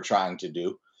we're trying to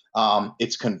do.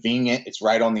 It's convenient. It's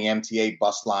right on the MTA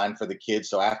bus line for the kids.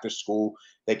 So after school,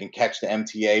 they can catch the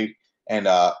MTA and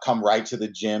come right to the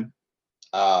gym.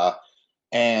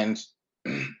 And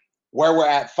where we're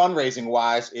at fundraising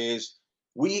wise is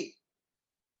we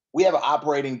have an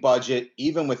operating budget,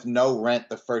 even with no rent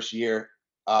the first year,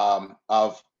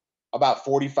 of about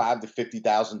 $45,000 to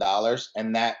 $50,000,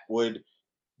 and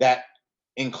that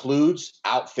includes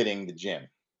outfitting the gym.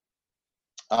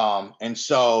 And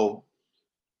so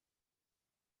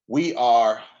we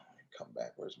are, come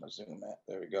back, where's my Zoom at?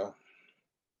 There we go.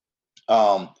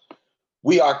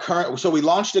 We are so we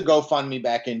launched a GoFundMe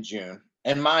back in June.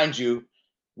 And mind you,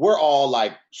 we're all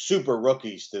like super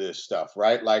rookies to this stuff,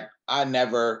 right? Like, I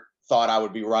never thought I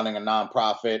would be running a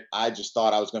nonprofit. I just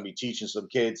thought I was going to be teaching some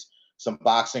kids some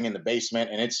boxing in the basement,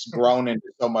 and it's grown into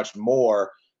so much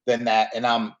more than that. And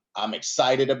I'm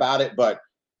excited about it, but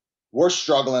we're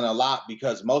struggling a lot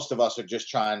because most of us are just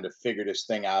trying to figure this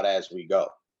thing out as we go.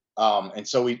 And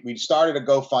so we started a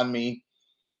GoFundMe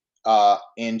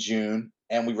in June,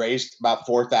 and we raised about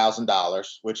 $4,000,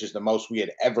 which is the most we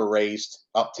had ever raised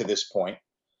up to this point.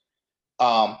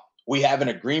 We have an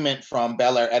agreement from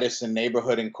Bel Air Edison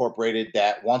Neighborhood Incorporated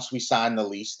that once we sign the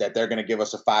lease, that they're going to give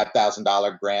us a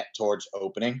 $5,000 grant towards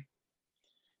opening.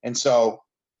 And so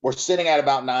we're sitting at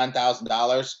about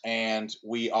 $9,000, and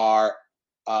we are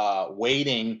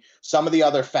waiting. Some of the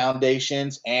other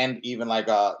foundations, and even like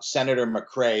Senator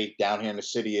McCray down here in the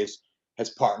city has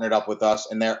partnered up with us.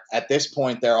 And at this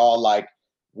point, they're all like,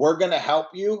 we're going to help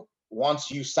you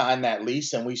once you sign that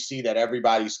lease and we see that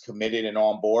everybody's committed and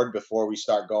on board before we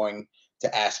start going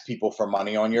to ask people for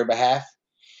money on your behalf.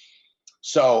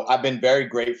 So I've been very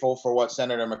grateful for what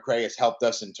Senator McCray has helped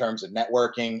us in terms of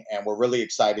networking, and we're really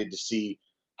excited to see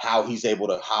how he's able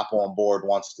to hop on board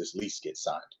once this lease gets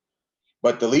signed.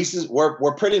 But the leases,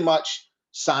 we're pretty much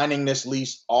signing this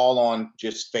lease all on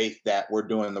just faith that we're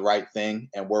doing the right thing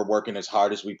and we're working as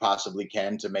hard as we possibly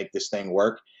can to make this thing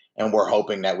work. And we're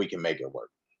hoping that we can make it work.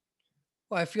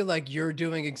 Well, I feel like you're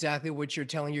doing exactly what you're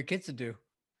telling your kids to do.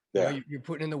 You know, Yeah. you're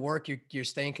putting in the work, you're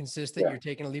staying consistent, Yeah. you're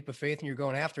taking a leap of faith and you're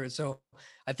going after it. So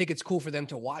I think it's cool for them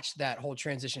to watch that whole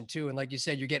transition too. And like you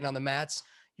said, you're getting on the mats,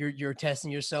 you're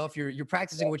testing yourself, you're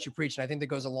practicing what you preach. And I think that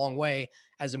goes a long way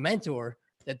as a mentor,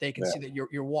 that they can Yeah. see that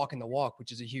you're walking the walk,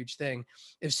 which is a huge thing.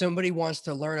 If somebody wants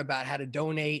to learn about how to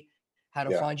donate, how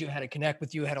to Yeah. find you, how to connect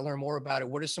with you, how to learn more about it,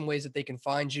 what are some ways that they can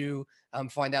find you,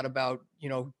 find out about,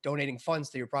 donating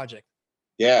funds to your project?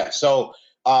 Yeah. So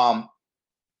um,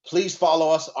 please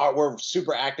follow us. We're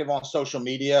super active on social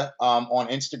media. On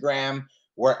Instagram,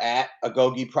 we're at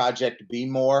Agoge Project Be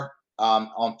More.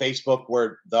 On Facebook,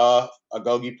 we're the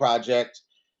Agoge Project.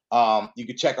 You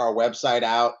can check our website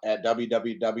out at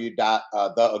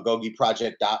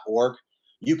www.theagogeproject.org.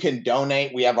 You can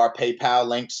donate. We have our PayPal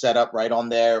link set up right on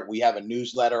there. We have a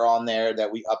newsletter on there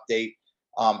that we update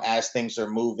as things are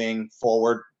moving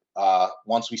forward.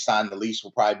 Once we sign the lease,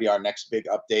 will probably be our next big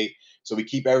update. So we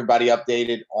keep everybody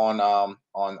updated on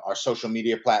our social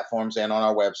media platforms and on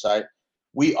our website.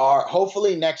 We are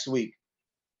hopefully next week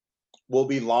we'll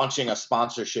be launching a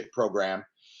sponsorship program,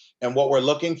 and what we're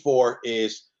looking for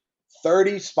is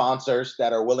 30 sponsors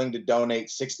that are willing to donate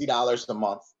 $60 a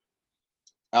month.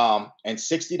 And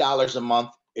 $60 a month,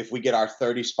 if we get our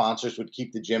 30 sponsors, would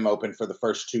keep the gym open for the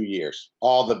first 2 years.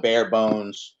 All the bare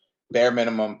bones, bare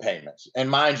minimum payments. And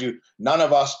mind you, none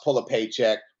of us pull a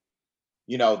paycheck.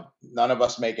 None of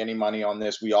us make any money on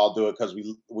this. We all do it because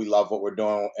we love what we're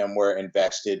doing and we're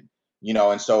invested.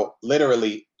 And so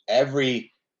literally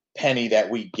every penny that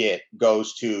we get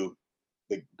goes to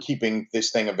keeping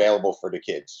this thing available for the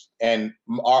kids. And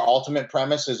our ultimate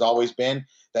premise has always been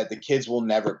that the kids will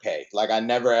never pay. Like, I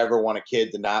never ever want a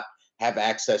kid to not have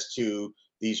access to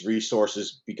these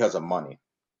resources because of money.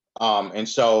 And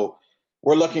so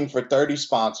we're looking for 30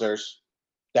 sponsors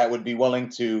that would be willing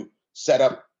to set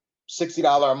up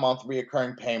 $60 a month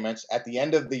reoccurring payments. At the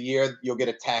end of the year, you'll get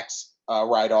a tax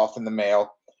write-off in the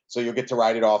mail. So you'll get to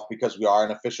write it off because we are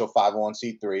an official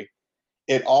 501c3.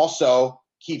 It also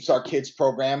keeps our kids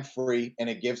program free, and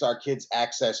it gives our kids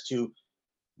access to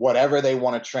whatever they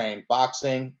want to train: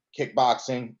 boxing,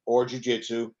 kickboxing, or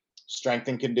jiu-jitsu, strength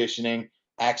and conditioning,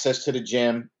 access to the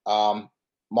gym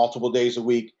multiple days a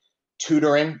week,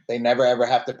 tutoring. They never ever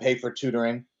have to pay for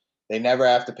tutoring. They never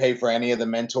have to pay for any of the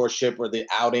mentorship or the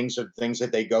outings or things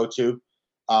that they go to.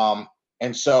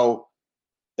 And so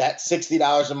that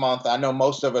 $60 a month, I know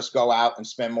most of us go out and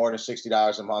spend more than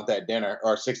 $60 a month at dinner,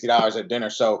 or $60 at dinner.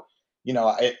 So,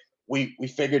 we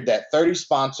figured that 30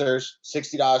 sponsors,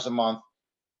 $60 a month,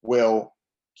 will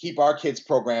keep our kids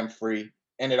program free.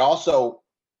 And it also,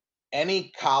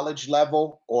 any college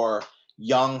level or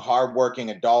young,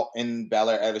 hardworking adult in Bel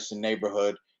Air Edison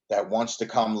neighborhood that wants to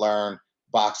come learn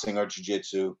boxing or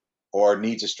jiu-jitsu or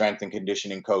needs a strength and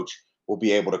conditioning coach will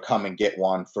be able to come and get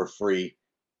one for free.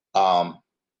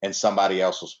 And somebody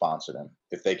else will sponsor them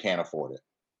if they can't afford it.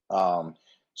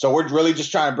 So we're really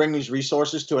just trying to bring these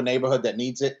resources to a neighborhood that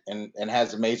needs it and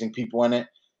has amazing people in it.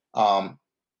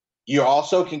 You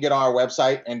also can get on our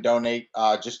website and donate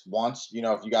just once.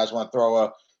 If you guys want to throw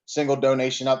a single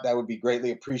donation up, that would be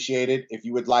greatly appreciated. If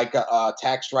you would like a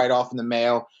tax write-off in the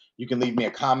mail, you can leave me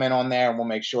a comment on there and we'll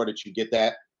make sure that you get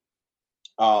that.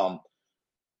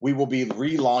 We will be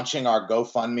relaunching our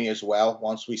GoFundMe as well.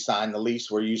 Once we sign the lease,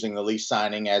 we're using the lease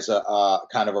signing as a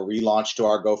kind of a relaunch to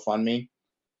our GoFundMe.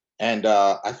 And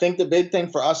I think the big thing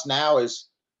for us now is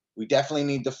we definitely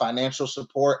need the financial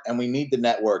support and we need the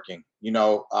networking.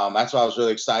 That's why I was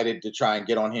really excited to try and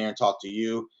get on here and talk to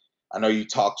you. I know you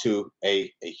talk to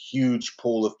a huge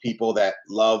pool of people that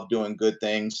love doing good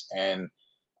things. And,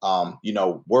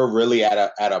 we're really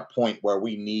at a point where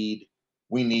we need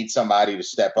somebody to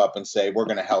step up and say, we're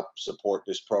going to help support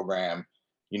this program.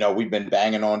 We've been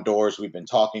banging on doors. We've been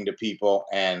talking to people,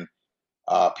 and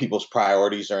people's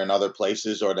priorities are in other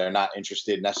places, or they're not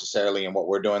interested necessarily in what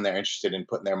we're doing. They're interested in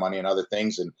putting their money in other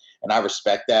things. And I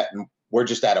respect that. And we're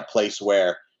just at a place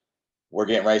where we're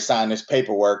getting ready to sign this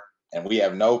paperwork and we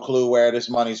have no clue where this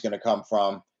money is going to come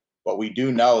from. But we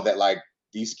do know that, like,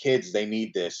 these kids, they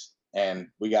need this, and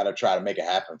we got to try to make it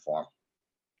happen for them.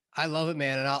 I love it,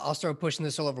 man. And I'll start pushing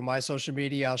this all over my social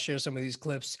media. I'll share some of these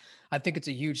clips. I think it's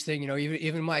a huge thing.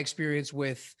 Even my experience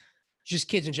with just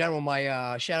kids in general.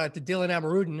 My shout out to Dylan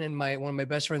Amarudin and one of my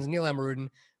best friends, Neil Amarudin.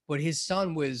 But his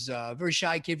son was a very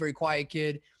shy kid, very quiet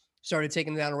kid. Started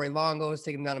taking him down to Ray Longos,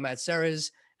 taking him down to Matt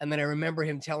Serra's. And then I remember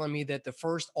him telling me that the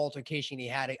first altercation he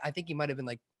had, I think he might have been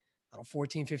like, I don't know,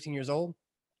 14, 15 years old.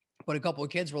 But a couple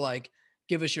of kids were like,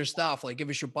 give us your stuff, like give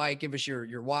us your bike, give us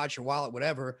your watch, your wallet,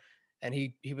 whatever. And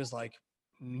he was like,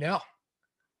 no.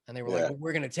 And they were like, Yeah. well,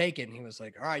 we're going to take it. And he was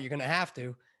like, all right, you're going to have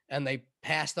to. And they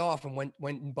passed off and went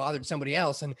and bothered somebody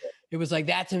else. And it was like,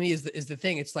 that to me is the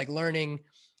thing. It's like learning,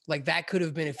 like that could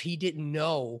have been, if he didn't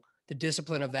know the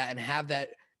discipline of that and have that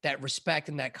respect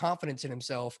and that confidence in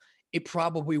himself, it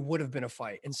probably would have been a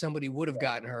fight and somebody would have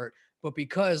gotten hurt. But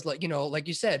because, like, you know, like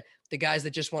you said, the guys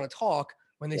that just want to talk,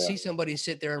 when they see somebody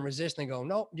sit there and resist and go,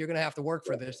 nope, you're going to have to work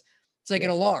for this. It's like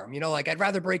an alarm, you know, like I'd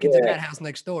rather break into that house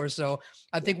next door. So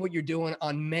I think what you're doing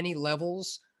on many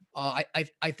levels, I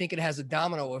think it has a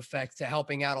domino effect to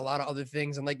helping out a lot of other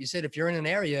things. And like you said, if you're in an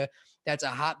area that's a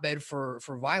hotbed for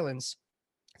violence,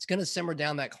 it's going to simmer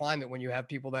down that climate when you have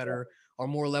people that are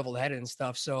more level-headed and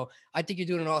stuff. So I think you're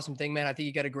doing an awesome thing, man. I think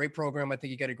you got a great program. I think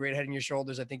you got a great head on your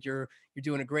shoulders. I think you're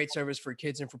doing a great service for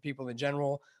kids and for people in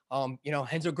general. You know,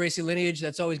 Henzo Gracie lineage,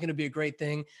 that's always going to be a great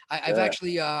thing. I've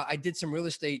actually, I did some real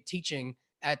estate teaching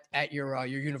at your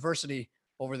university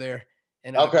over there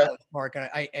in Okay. College Park. And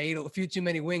I ate a few too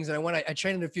many wings, and I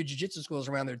trained in a few jiu-jitsu schools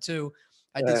around there too.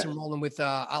 I did some rolling with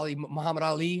Muhammad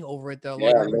Ali over at the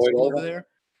Lloyd Irvin School over there.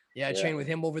 Yeah, I trained with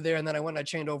him over there, and then I went and I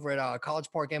trained over at College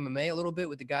Park MMA a little bit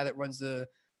with the guy that runs the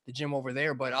gym over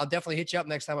there. But I'll definitely hit you up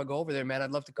next time I go over there, man.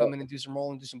 I'd love to come in and do some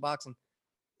rolling, do some boxing.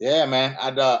 Yeah, man.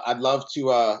 I'd love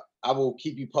to. I will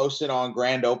keep you posted on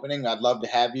grand opening. I'd love to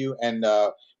have you, and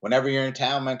whenever you're in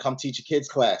town, man, come teach a kids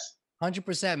class.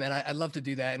 100%, man. I'd love to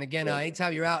do that. And again,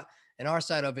 anytime you're out in our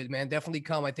side of it, man, definitely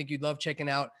come. I think you'd love checking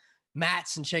out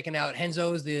Matt's and checking out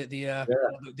Henzo's,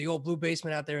 the old blue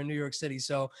basement out there in New York City.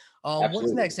 So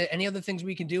what's next? Any other things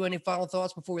we can do? Any final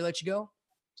thoughts before we let you go?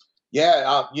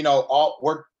 Yeah, you know,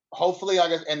 we're hopefully, I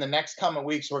guess, in the next coming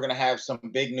weeks, we're going to have some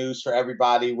big news for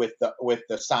everybody with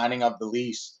the signing of the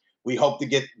lease. We hope to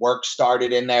get work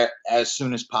started in there as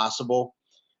soon as possible.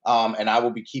 And I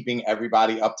will be keeping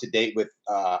everybody up to date with.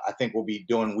 I think we'll be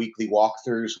doing weekly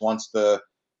walkthroughs once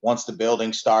the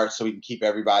building starts, so we can keep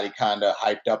everybody kind of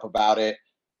hyped up about it.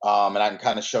 And I can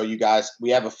kind of show you guys. We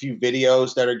have a few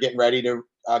videos that are getting ready to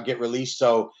get released.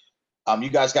 So you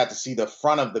guys got to see the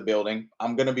front of the building.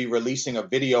 I'm going to be releasing a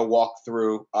video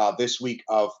walkthrough this week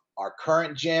of our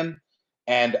current gym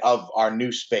and of our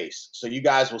new space. So you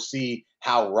guys will see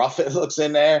how rough it looks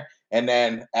in there. And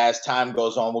then as time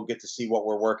goes on, we'll get to see what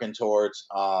we're working towards.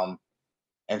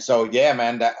 And so, yeah,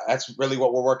 man, that's really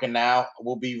what we're working now.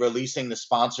 We'll be releasing the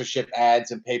sponsorship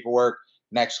ads and paperwork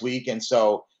next week. And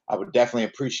so I would definitely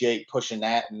appreciate pushing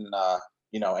that. And,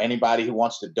 you know, anybody who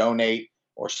wants to donate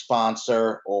or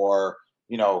sponsor or,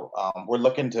 you know, we're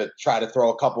looking to try to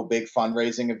throw a couple big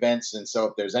fundraising events. And so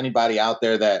if there's anybody out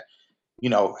there that, you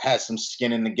know, has some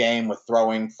skin in the game with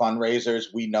throwing fundraisers,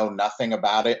 we know nothing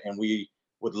about it, and we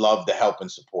would love to help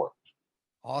and support.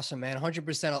 Awesome, man.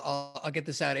 100%. I'll get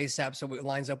this out ASAP so it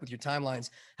lines up with your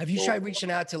timelines. Have you tried reaching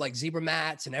out to like Zebra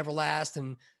Mats and Everlast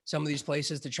and some of these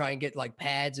places to try and get like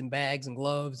pads and bags and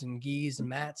gloves and gis and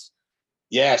mats?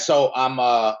 Yeah, so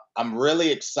I'm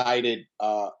really excited.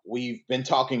 We've been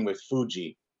talking with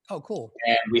Fuji, Oh, cool.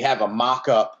 and we have a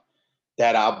mock-up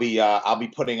that I'll be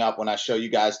putting up when I show you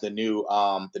guys the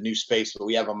new space. But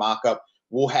we have a mock-up.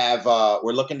 We'll have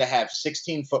we're looking to have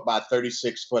 16 foot by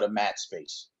 36 foot of mat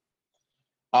space.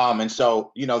 And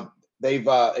so, you know, they've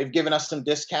given us some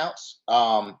discounts.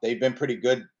 They've been pretty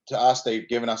good to us. They've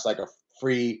given us like a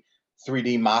free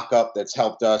 3D mock-up that's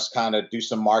helped us kind of do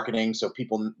some marketing so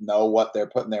people know what they're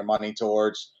putting their money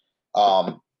towards.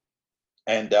 But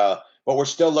we're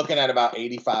still looking at about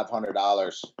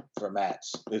 $8,500 for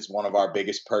mats. It's one of our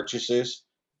biggest purchases.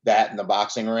 That and the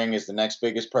boxing ring is the next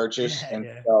biggest purchase.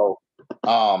 So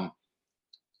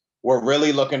we're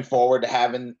really looking forward to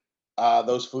having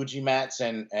those Fuji mats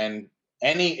and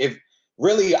if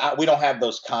really we don't have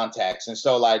those contacts. And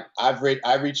so like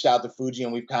I reached out to Fuji,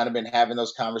 and we've kind of been having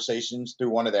those conversations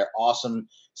through one of their awesome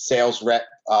sales rep,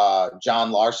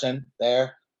 John Larson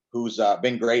there, who's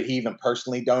been great. He even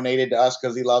personally donated to us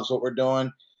because he loves what we're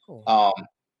doing. Cool.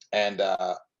 And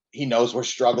he knows we're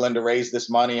struggling to raise this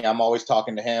money. I'm always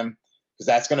talking to him because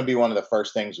that's going to be one of the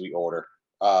first things we order.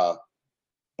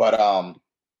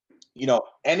 You know,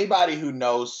 anybody who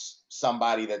knows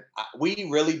somebody that we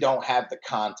really don't have the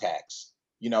contacts,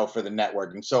 you know, for the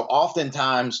networking. So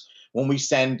oftentimes when we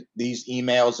send these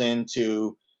emails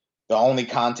into, the only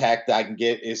contact I can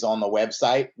get is on the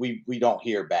website, we don't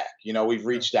hear back. You know, we've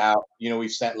reached out, you know,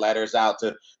 we've sent letters out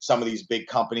to some of these big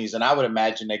companies, and I would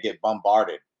imagine they get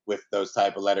bombarded with those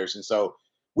type of letters. And so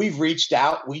we've reached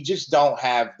out. We just don't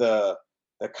have the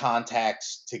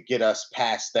contacts to get us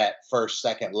past that first,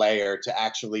 second layer to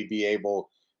actually be able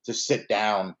to sit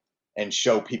down and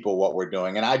show people what we're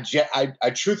doing. And I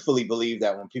truthfully believe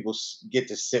that when people get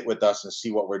to sit with us and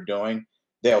see what we're doing,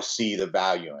 they'll see the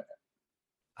value in it.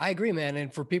 I agree, man.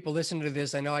 And for people listening to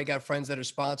this, I know I got friends that are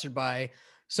sponsored by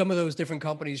some of those different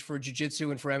companies for jiu-jitsu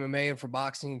and for MMA and for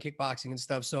boxing and kickboxing and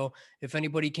stuff. So if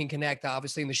anybody can connect,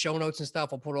 obviously in the show notes and stuff,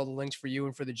 I'll put all the links for you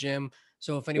and for the gym.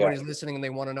 So if Yeah. anybody's listening and they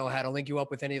want to know how to link you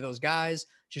up with any of those guys,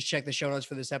 just check the show notes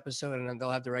for this episode and then they'll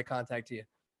have the right contact to you.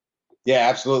 Yeah,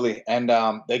 absolutely. And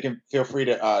they can feel free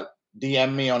to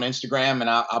DM me on Instagram, and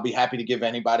I'll be happy to give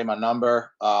anybody my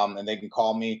number, and they can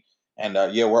call me. And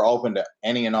yeah, we're open to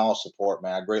any and all support,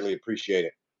 man. I greatly appreciate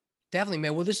it. Definitely,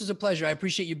 man. Well, this is a pleasure. I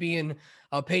appreciate you being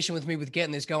patient with me with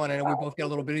getting this going. I know we both got a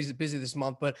little bit busy this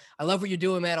month, but I love what you're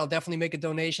doing, man. I'll definitely make a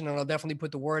donation and I'll definitely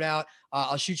put the word out.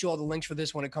 I'll shoot you all the links for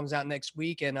this when it comes out next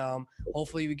week, and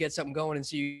hopefully we get something going and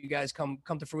see you guys come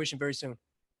to fruition very soon.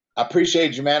 I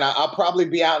appreciate you, man. I'll probably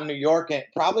be out in New York and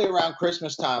probably around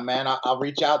Christmas time, man. I'll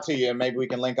reach out to you and maybe we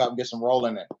can link up and get some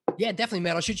rolling in. Yeah, definitely,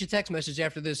 man. I'll shoot you a text message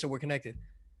after this so we're connected.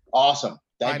 Awesome.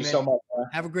 Thank right, you man. so much, man.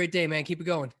 Have a great day, man. Keep it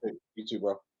going. You too,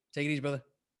 bro. Take it easy, brother.